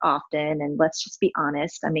not with often. And let's just be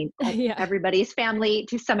honest. I mean, everybody's family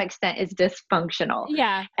to some extent is dysfunctional.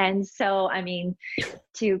 Yeah. And so,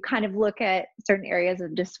 to kind of look at certain areas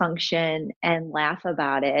of dysfunction and laugh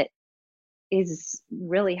about it is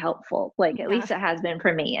really helpful. Like at least it has been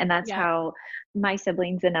for me. And that's how my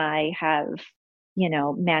siblings and I have,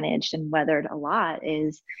 managed and weathered a lot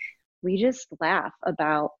is we just laugh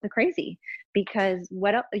about the crazy, because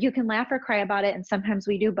you can laugh or cry about it. And sometimes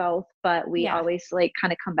we do both, but we always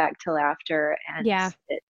kind of come back to laughter. And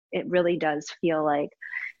it really does feel like,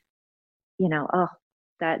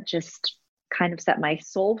 that just kind of set my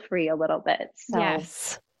soul free a little bit. So I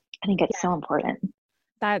think it's so important.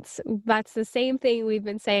 That's the same thing we've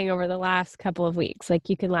been saying over the last couple of weeks. Like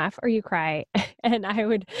you can laugh or you cry. And I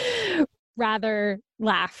would rather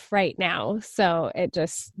laugh right now. So it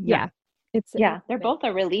just, they're both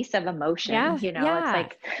a release of emotion. It's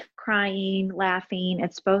like crying, laughing.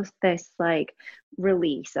 It's both this like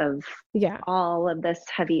release of all of this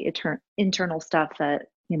heavy internal stuff that,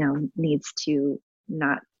 needs to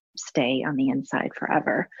not stay on the inside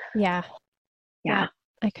forever. Yeah.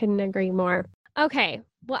 I couldn't agree more. Okay.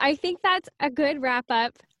 Well, I think that's a good wrap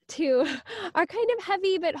up to our kind of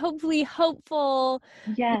heavy, but hopefully hopeful,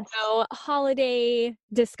 holiday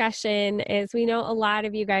discussion. Is we know a lot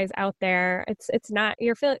of you guys out there, it's not,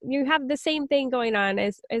 you have the same thing going on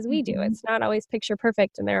as we do. It's not always picture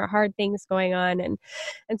perfect and there are hard things going on. And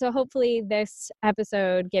so hopefully this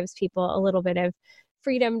episode gives people a little bit of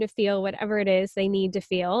freedom to feel whatever it is they need to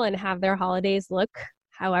feel and have their holidays look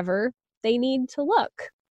however they need to look.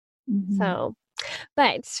 So,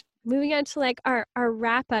 but moving on to like our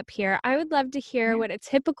wrap up here, I would love to hear what a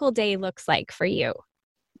typical day looks like for you.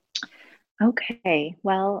 Okay.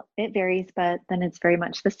 Well, it varies, but then it's very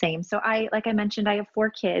much the same. So like I mentioned, I have 4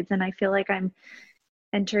 kids and I feel like I'm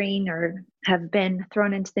entering or have been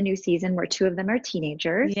thrown into the new season where 2 of them are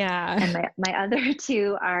teenagers. Yeah. And my other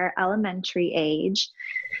 2 are elementary age,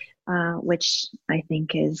 which I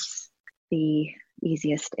think is the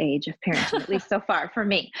easiest age of parenting, at least so far for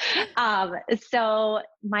me. So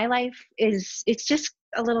my life it's just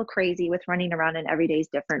a little crazy with running around and every day is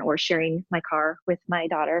different, or sharing my car with my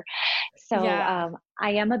daughter. So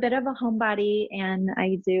I am a bit of a homebody and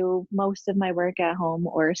I do most of my work at home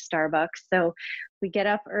or Starbucks. So we get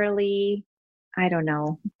up early. I don't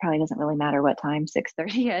know, probably doesn't really matter what time,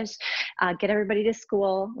 6:30-ish, get everybody to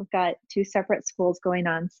school. We've got 2 separate schools going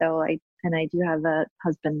on. So I do have a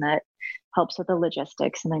husband that helps with the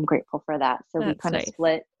logistics and I'm grateful for that. So we kind of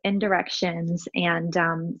split in directions, and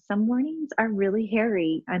some mornings are really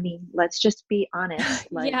hairy. I mean, let's just be honest.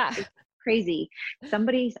 It's crazy.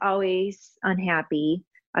 Somebody's always unhappy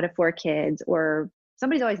out of 4 kids, or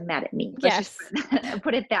somebody's always mad at me. Let's just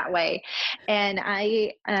put it that way. And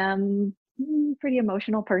I am pretty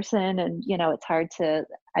emotional person, and it's hard to,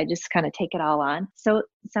 I just kind of take it all on. So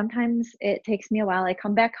sometimes it takes me a while. I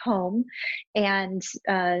come back home and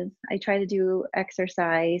I try to do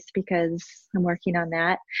exercise because I'm working on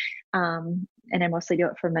that. And I mostly do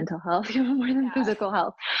it for mental health more than physical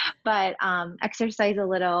health, but exercise a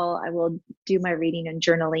little. I will do my reading and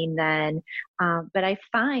journaling then. But I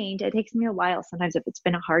find it takes me a while sometimes, if it's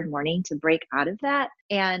been a hard morning, to break out of that.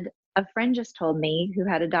 And a friend just told me, who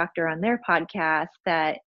had a doctor on their podcast,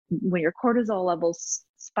 that when your cortisol levels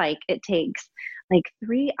spike, it takes like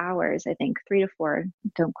 3 hours, I think 3 to 4,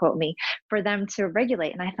 don't quote me, for them to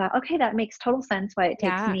regulate. And I thought, okay, that makes total sense why it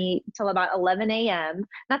takes Yeah. me till about 11 a.m.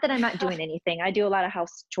 Not that I'm not doing anything. I do a lot of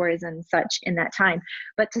house chores and such in that time,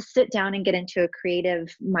 but to sit down and get into a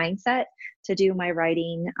creative mindset to do my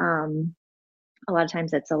writing, a lot of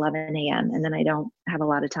times it's 11 a.m. and then I don't have a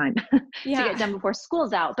lot of time to get done before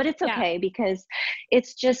school's out, but it's Yeah. okay because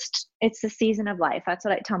it's the season of life. That's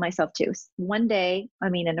what I tell myself too. One day, I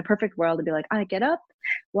mean, in a perfect world, I'd be like, I get up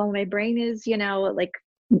while my brain is, like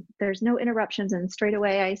there's no interruptions and straight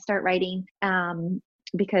away I start writing,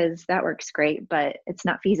 because that works great, but it's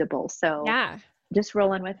not feasible. So Yeah. just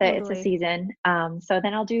rolling with it. Totally. It's a season. So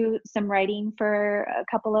then I'll do some writing for a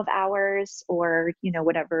couple of hours or,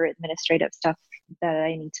 whatever administrative stuff that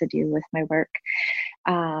I need to do with my work.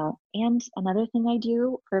 And another thing I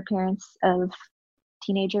do for parents of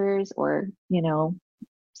teenagers or,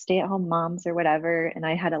 stay-at-home moms or whatever, and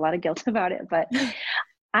I had a lot of guilt about it, but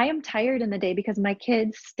I am tired in the day because my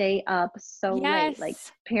kids stay up so late. Like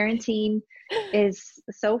Yes. parenting is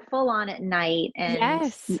so full on at night. And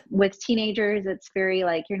Yes. with teenagers, it's very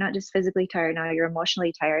like, you're not just physically tired now, you're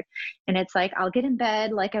emotionally tired. And it's like, I'll get in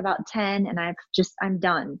bed like about 10 and I'm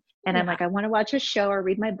done. And I'm Yeah. like, I want to watch a show or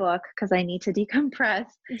read my book because I need to decompress.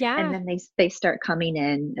 Yeah. And then they start coming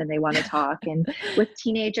in and they want to talk. And with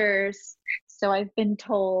teenagers, so I've been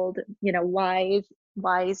told,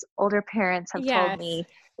 wise older parents have told Yes. me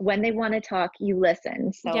when they want to talk, you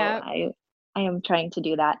listen. So Yep. I am trying to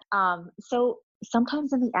do that. So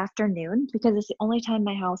sometimes in the afternoon, because it's the only time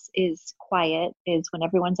my house is quiet, is when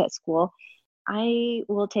everyone's at school. I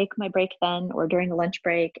will take my break then or during the lunch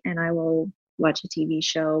break and I will watch a TV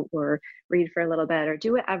show or read for a little bit or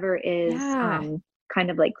do whatever is Yeah. kind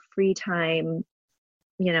of like free time,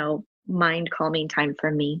 mind calming time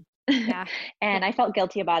for me. Yeah. And I felt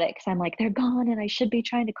guilty about it because I'm like, they're gone and I should be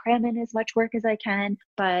trying to cram in as much work as I can.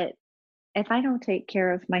 But if I don't take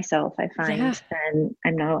care of myself, I Yeah. find then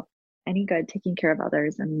I'm not any good taking care of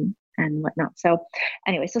others and whatnot. So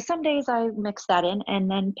anyway, so some days I mix that in and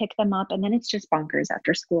then pick them up and then it's just bonkers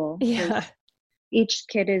after school. Yeah. Each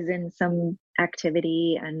kid is in some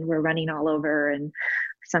activity and we're running all over and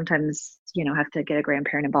sometimes, have to get a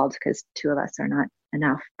grandparent involved because two of us are not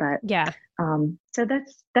enough. But Yeah. so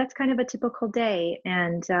that's kind of a typical day.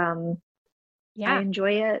 And I Yeah.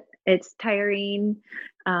 enjoy it. It's tiring.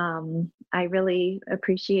 I really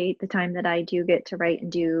appreciate the time that I do get to write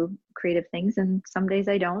and do creative things. And some days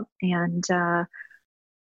I don't. And I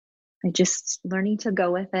just learning to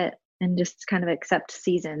go with it and just kind of accept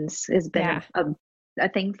seasons has been a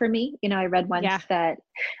thing for me. I read once that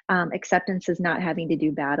acceptance is not having to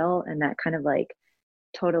do battle. And that kind of like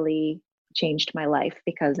totally changed my life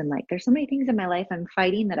because I'm like, there's so many things in my life I'm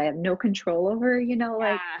fighting that I have no control over,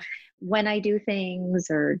 like when I do things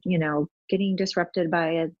or, getting disrupted by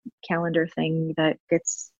a calendar thing that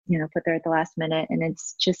gets, put there at the last minute. And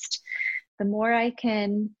it's just the more I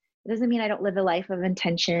can, it doesn't mean I don't live a life of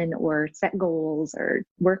intention or set goals or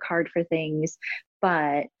work hard for things,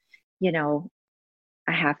 but,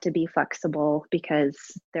 I have to be flexible because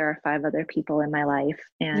there are 5 other people in my life.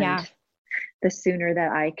 And the sooner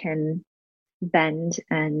that I can bend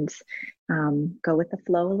and go with the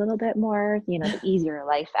flow a little bit more, the easier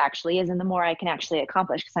life actually is and the more I can actually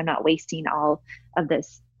accomplish because I'm not wasting all of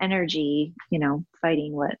this energy,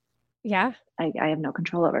 fighting what I have no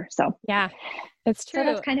control over. So it's true. So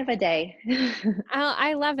that's kind of a day.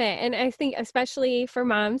 I love it. And I think especially for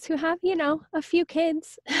moms who have, a few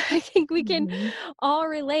kids, I think we can all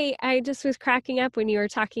relate. I just was cracking up when you were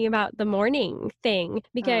talking about the morning thing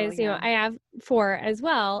because, I have 4 as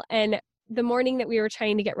well. And the morning that we were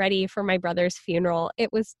trying to get ready for my brother's funeral,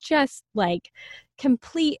 it was just like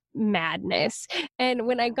complete madness. And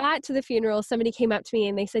when I got to the funeral, somebody came up to me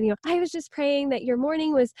and they said, I was just praying that your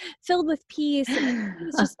morning was filled with peace and it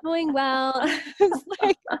was just going well. It's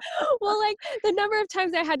like, well, like the number of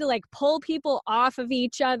times I had to like pull people off of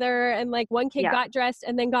each other and like one kid got dressed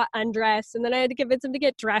and then got undressed and then I had to convince him to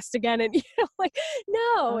get dressed again. And like,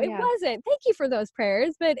 no, it wasn't. Thank you for those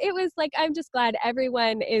prayers. But it was like, I'm just glad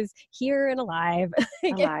everyone is here and alive.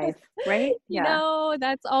 Alive, right?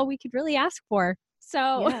 That's all we could really ask for.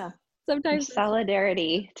 So sometimes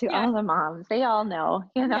solidarity to all the moms. They all know,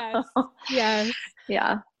 Yes.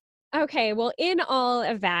 Yeah. Okay. Well, in all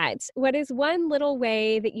of that, what is one little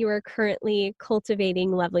way that you are currently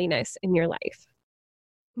cultivating loveliness in your life?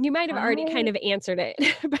 You might have already kind of answered it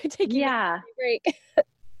by taking a break.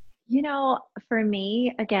 For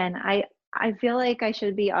me, again, I feel like I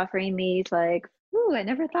should be offering these like Ooh, I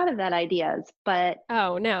never thought of that ideas, but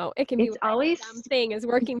Oh no, it can be it's any always, dumb thing is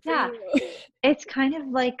working for yeah, you. it's kind of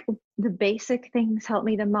like the basic things help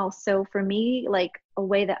me the most. So for me, like a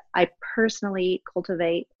way that I personally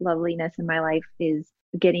cultivate loveliness in my life is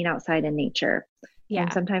getting outside in nature. And Yeah.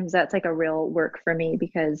 sometimes that's like a real work for me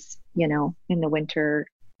because, in the winter,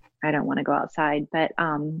 I don't want to go outside, but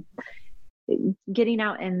getting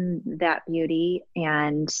out in that beauty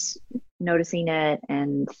and noticing it,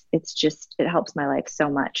 and it helps my life so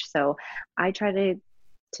much. So I try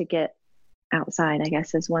to get outside, I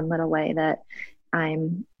guess, is one little way that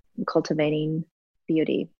I'm cultivating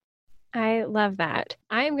beauty. I love that.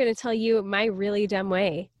 I am going to tell you my really dumb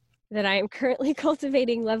way that I am currently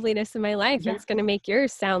cultivating loveliness in my life. And Yeah. it's going to make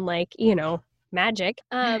yours sound like, magic.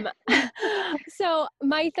 So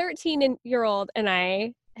my 13-year-old and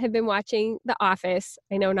I have been watching The Office.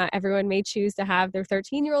 I know not everyone may choose to have their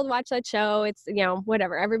 13-year-old watch that show. It's,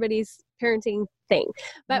 whatever, everybody's parenting thing.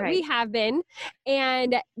 But we Right. have been.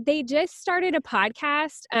 And they just started a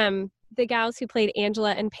podcast. The gals who played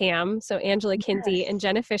Angela and Pam, so Angela Kinsey and Yes.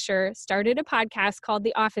 Jenna Fisher, started a podcast called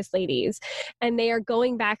The Office Ladies. And they are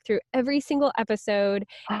going back through every single episode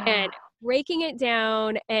and breaking it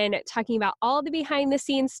down and talking about all the behind the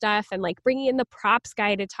scenes stuff and like bringing in the props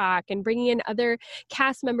guy to talk and bringing in other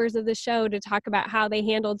cast members of the show to talk about how they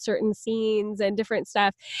handled certain scenes and different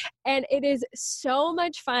stuff. And it is so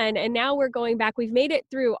much fun. And now we're going back. We've made it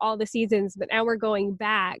through all the seasons, but now we're going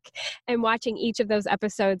back and watching each of those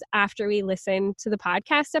episodes after we listen to the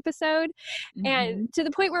podcast episode. And Mhm. to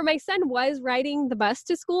the point where my son was riding the bus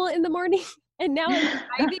to school in the morning. And now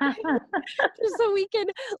I'm driving just so we can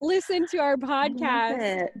listen to our I love podcast.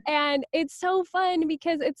 it. And it's so fun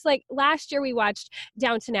because it's like last year we watched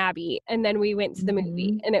Downton Abbey and then we went to the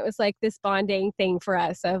movie. Mhm. And it was like this bonding thing for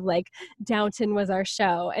us of like Downton was our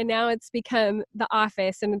show. And now it's become The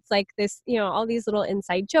Office. And it's like this, all these little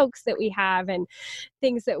inside jokes that we have and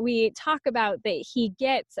things that we talk about that he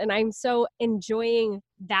gets. And I'm so enjoying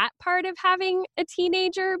that part of having a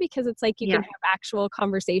teenager because it's like you Yeah. can have actual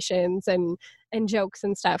conversations and jokes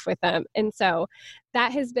and stuff with them. And so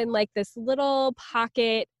that has been like this little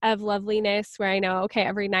pocket of loveliness where I know, okay,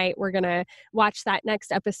 every night we're going to watch that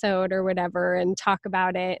next episode or whatever and talk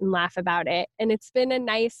about it and laugh about it. And it's been a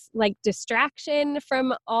nice like distraction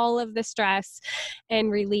from all of the stress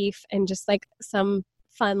and relief and just like some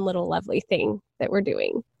fun little lovely thing that we're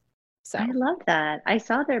doing. So I love that. I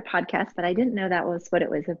saw their podcast, but I didn't know that was what it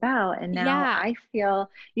was about. And now yeah. I feel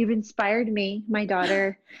you've inspired me. My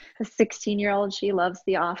daughter, a 16-year-old, she loves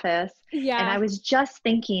The Office. And Yeah. I was just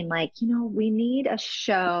thinking, like, we need a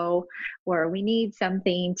show or we need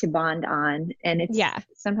something to bond on. And it's Yeah.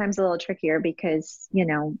 sometimes a little trickier because,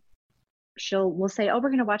 we'll say, oh, we're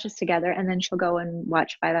going to watch this together. And then she'll go and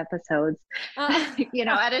watch 5 episodes,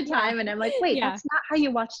 at a time. And I'm like, wait, Yeah. that's not how you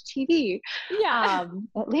watch TV. Yeah.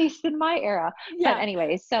 At least in my era. Yeah. But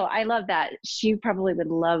anyway, so I love that. She probably would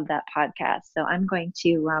love that podcast. So I'm going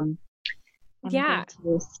to, Yeah.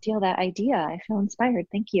 going to steal that idea. I feel inspired.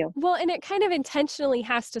 Thank you. Well, and it kind of intentionally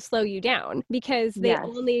has to slow you down because they Yes.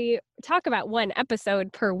 only talk about one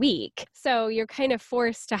episode per week. So you're kind of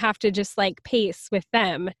forced to have to just like pace with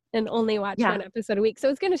them and only watch Yeah. one episode a week. So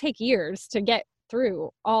it's going to take years to get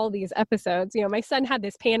through all these episodes. My son had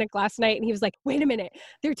this panic last night and he was like, wait a minute,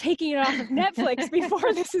 they're taking it off of Netflix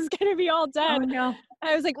before this is going to be all Oh, done. no.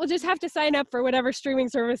 I was like, we'll just have to sign up for whatever streaming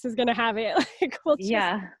service is going to have it. Like,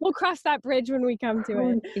 we'll cross that bridge when we come to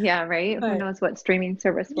it. Yeah, right. But who knows what streaming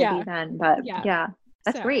service will yeah. be then. But Yeah. yeah,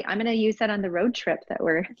 that's So, great. I'm going to use that on the road trip that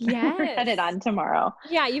we're we're headed yes. on tomorrow.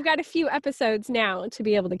 Yeah, you've got a few episodes now to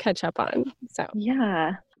be able to catch up on. So,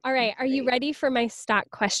 Yeah. all right. Are you Great. ready for my stock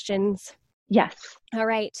questions? Yes. All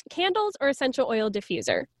right. Candles or essential oil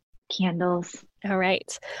diffuser? Candles, All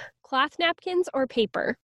right. Cloth napkins or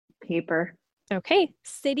paper? paper. Okay.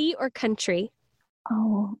 City or country?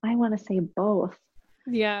 Oh, I want to say both.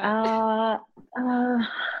 Yeah.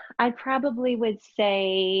 I probably would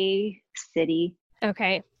say city,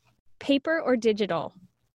 Okay. Paper or digital?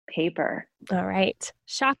 paper, All right.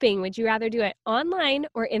 Shopping. Would you rather do it online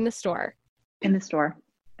or in the store? in the store.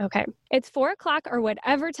 Okay. It's 4:00 or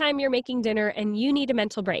whatever time you're making dinner and you need a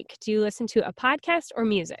mental break. Do you listen to a podcast or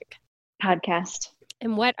music? Podcast.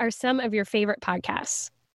 And what are some of your favorite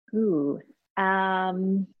podcasts? Ooh.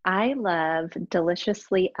 I love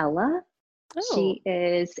Deliciously Ella. Oh, She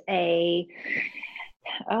is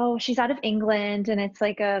she's out of England and it's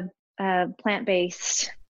like a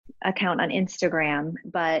plant-based account on Instagram,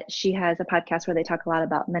 but she has a podcast where they talk a lot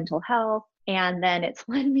about mental health. And then it's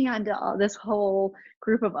led me onto this whole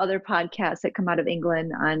group of other podcasts that come out of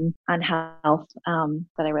England on health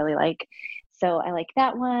that I really like. So I like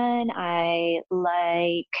that one. I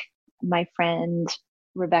like my friend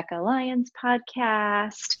Rebecca Lyons'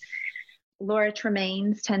 podcast, Laura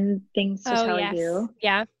Tremaine's 10 Things to Tell yes. You.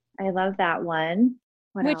 Yeah. I love that one.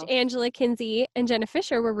 Which else? Angela Kinsey and Jenna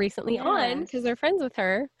Fisher were recently on because they're friends with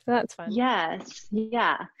her. So that's fun. Yes.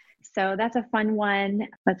 Yeah. So that's a fun one.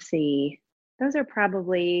 Let's see. Those are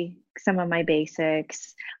probably some of my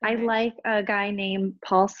basics. Okay. I like a guy named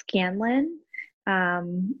Paul Scanlon,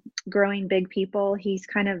 Growing Big People. He's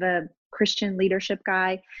kind of a Christian leadership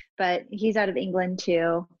guy, but he's out of England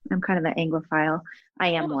too. I'm kind of an Anglophile. I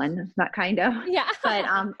am one, not kind of. Yeah. But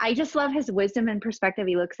I just love his wisdom and perspective.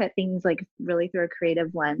 He looks at things like really through a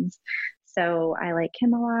creative lens. So I like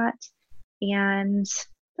him a lot. And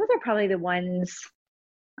those are probably the ones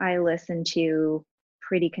I listen to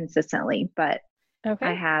pretty consistently, but okay.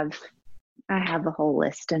 I have a whole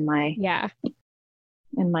list in my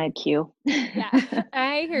queue. Yeah,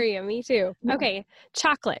 I hear you. Me too. Okay.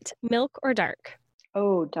 Chocolate, milk or dark?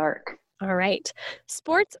 Oh, dark. All right.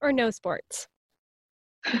 Sports or no sports?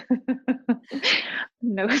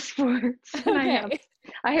 No sports. Okay.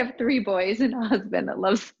 I have 3 boys and a husband that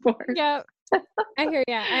loves sports. Yeah. I hear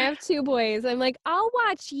you. I have 2 boys. I'm like, I'll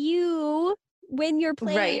watch you when you're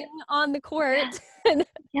playing on the court.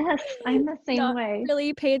 Yes, I'm the same way.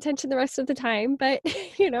 Really pay attention the rest of the time, but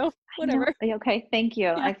whatever. Okay, thank you.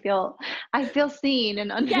 Yeah. I feel seen and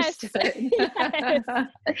understood. Yes.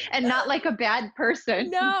 And not like a bad person.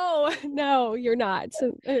 No, you're not.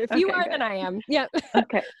 So if you are, then I am. Yep.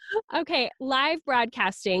 Okay. Okay, live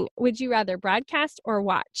broadcasting. Would you rather broadcast or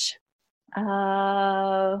watch?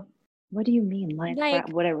 What do you mean? Like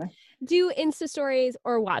whatever. Do Insta stories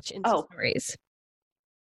or watch Insta stories?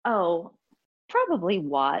 Oh, probably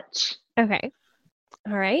watch. Okay.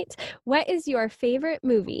 All right. What is your favorite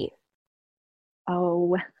movie?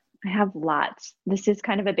 Oh, I have lots. This is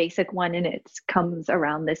kind of a basic one, and it comes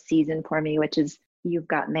around this season for me, which is You've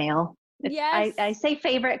Got Mail. Yes. I say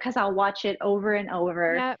favorite because I'll watch it over and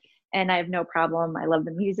over. Yep. And I have no problem. I love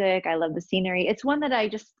the music. I love the scenery. It's one that I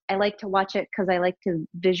like to watch it because I like to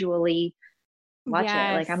visually watch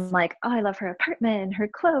it. Like I'm like, oh, I love her apartment and her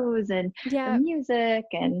clothes and the music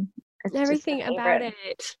and everything about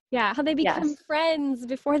it. Yeah. How they become friends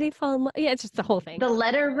before they fall in love. Yeah. It's just the whole thing. The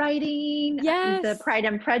letter writing. Yes. The Pride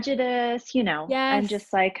and Prejudice, Yes. I'm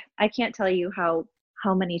just like, I can't tell you how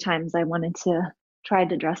many times I wanted to try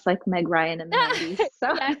to dress like Meg Ryan in the 90s.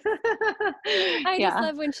 So I just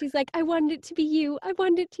love when she's like, I wanted it to be you. I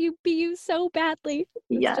wanted it to be you so badly.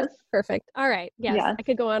 It's just perfect. All right. Yes. I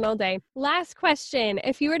could go on all day. Last question.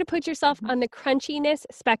 If you were to put yourself on the crunchiness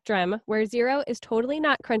spectrum, where 0 is totally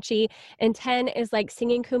not crunchy and 10 is like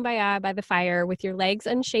singing Kumbaya by the fire with your legs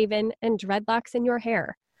unshaven and dreadlocks in your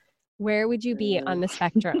hair, where would you be on the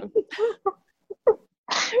spectrum?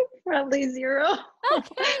 Probably 0.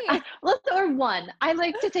 Okay. Or 1. I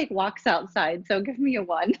like to take walks outside, so give me a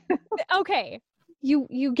 1. Okay.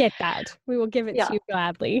 You get that. We will give it to you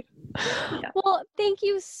gladly. Yeah. Well, thank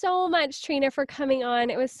you so much, Trina, for coming on.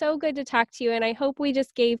 It was so good to talk to you, and I hope we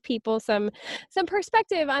just gave people some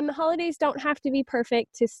perspective on the holidays don't have to be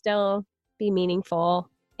perfect to still be meaningful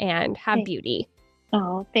and have beauty.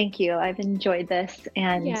 Oh, thank you. I've enjoyed this,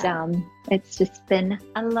 and it's just been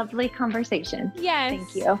a lovely conversation. Yes.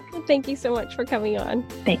 Thank you. Thank you so much for coming on.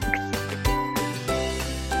 Thanks.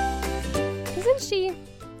 Isn't she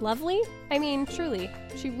lovely? I mean, truly,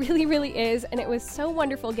 she really, really is, and it was so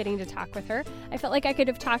wonderful getting to talk with her. I felt like I could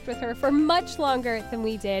have talked with her for much longer than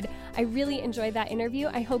we did. I really enjoyed that interview.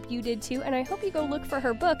 I hope you did too, and I hope you go look for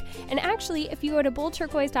her book. And actually, if you go to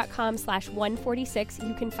boldturquoise.com/146,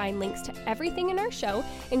 you can find links to everything in our show,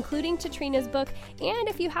 including to Trina's book. And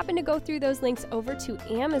if you happen to go through those links over to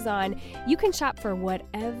Amazon, you can shop for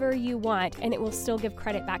whatever you want, and it will still give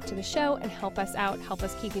credit back to the show and help us out, help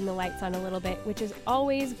us keeping the lights on a little bit, which is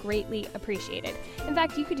always greatly appreciated. In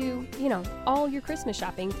fact, you could do, all your Christmas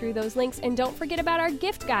shopping through those links. And don't forget about our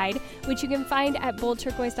gift guide, which you can find at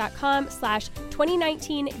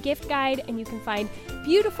boldturquoise.com/2019 gift guide. And you can find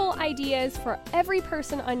beautiful ideas for every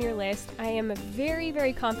person on your list. I am very,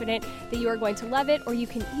 very confident that you are going to love it, or you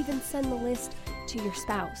can even send the list to your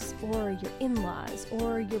spouse or your in-laws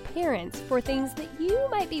or your parents for things that you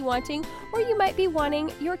might be wanting or you might be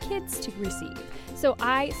wanting your kids to receive. So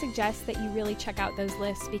I suggest that you really check out those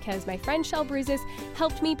lists because my friend Shell Bruises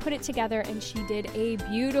helped me put it together and she did a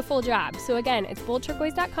beautiful job. So again, it's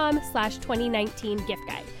boldturquoise.com/2019 gift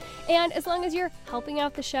guide. And as long as you're helping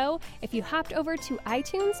out the show, if you hopped over to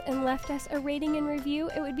iTunes and left us a rating and review,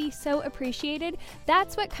 it would be so appreciated.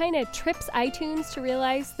 That's what kind of trips iTunes to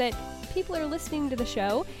realize that people are listening to the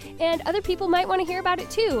show and other people might want to hear about it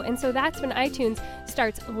too. And so that's when iTunes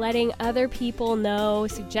starts letting other people know,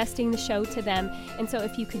 suggesting the show to them. And so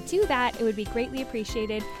if you could do that, it would be greatly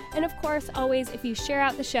appreciated. And of course, always, if you share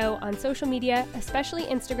out the show on social media, especially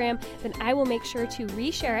Instagram, then I will make sure to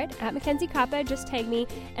reshare it at Mackenzie Kappa. Just tag me,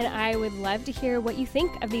 and I would love to hear what you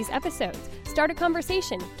think of these episodes. Start a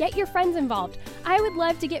conversation. Get your friends involved. I would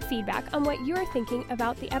love to get feedback on what you're thinking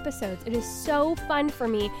about the episodes. It is so fun for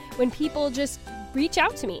me when people just reach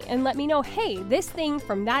out to me and let me know, hey, this thing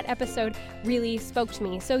from that episode really spoke to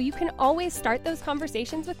me. So you can always start those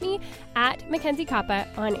conversations with me at Mackenzie Kappa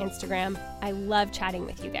on Instagram. I love chatting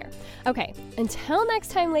with you there. Okay, until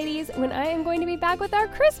next time, ladies, when I am going to be back with our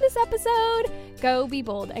Christmas episode, go be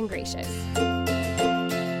bold and gracious.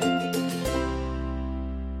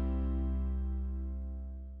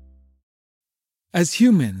 As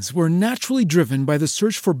humans, we're naturally driven by the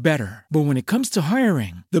search for better. But when it comes to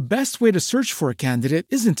hiring, the best way to search for a candidate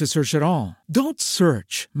isn't to search at all. Don't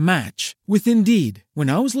search, match with Indeed. When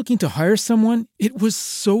I was looking to hire someone, it was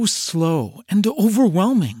so slow and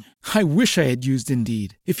overwhelming. I wish I had used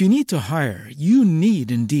Indeed. If you need to hire, you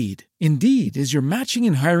need Indeed. Indeed is your matching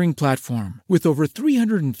and hiring platform with over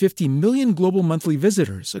 350 million global monthly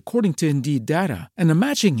visitors, according to Indeed data, and a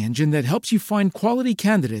matching engine that helps you find quality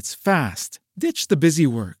candidates fast. Ditch the busy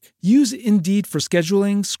work. Use Indeed for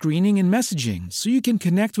scheduling, screening, and messaging so you can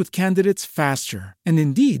connect with candidates faster. And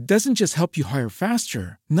Indeed doesn't just help you hire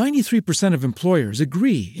faster. 93% of employers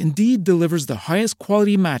agree Indeed delivers the highest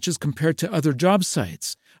quality matches compared to other job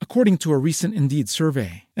sites, according to a recent Indeed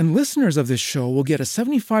survey. And listeners of this show will get a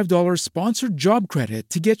 $75 sponsored job credit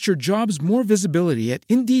to get your jobs more visibility at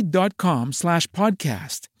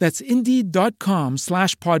Indeed.com/podcast. That's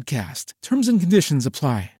Indeed.com/podcast. Terms and conditions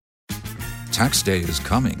apply. Tax day is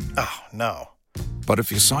coming. Oh, no. But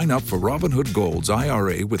if you sign up for Robinhood Gold's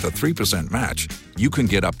IRA with a 3% match, you can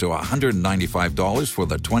get up to $195 for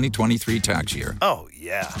the 2023 tax year. Oh,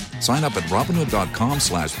 yeah. Sign up at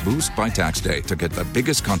Robinhood.com/boost by tax day to get the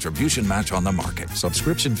biggest contribution match on the market.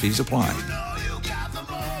 Subscription fees apply.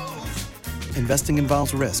 Investing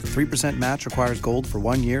involves risk. 3% match requires gold for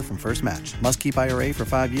 1 year from first match. Must keep IRA for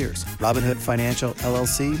 5 years. Robinhood Financial,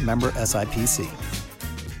 LLC, member SIPC.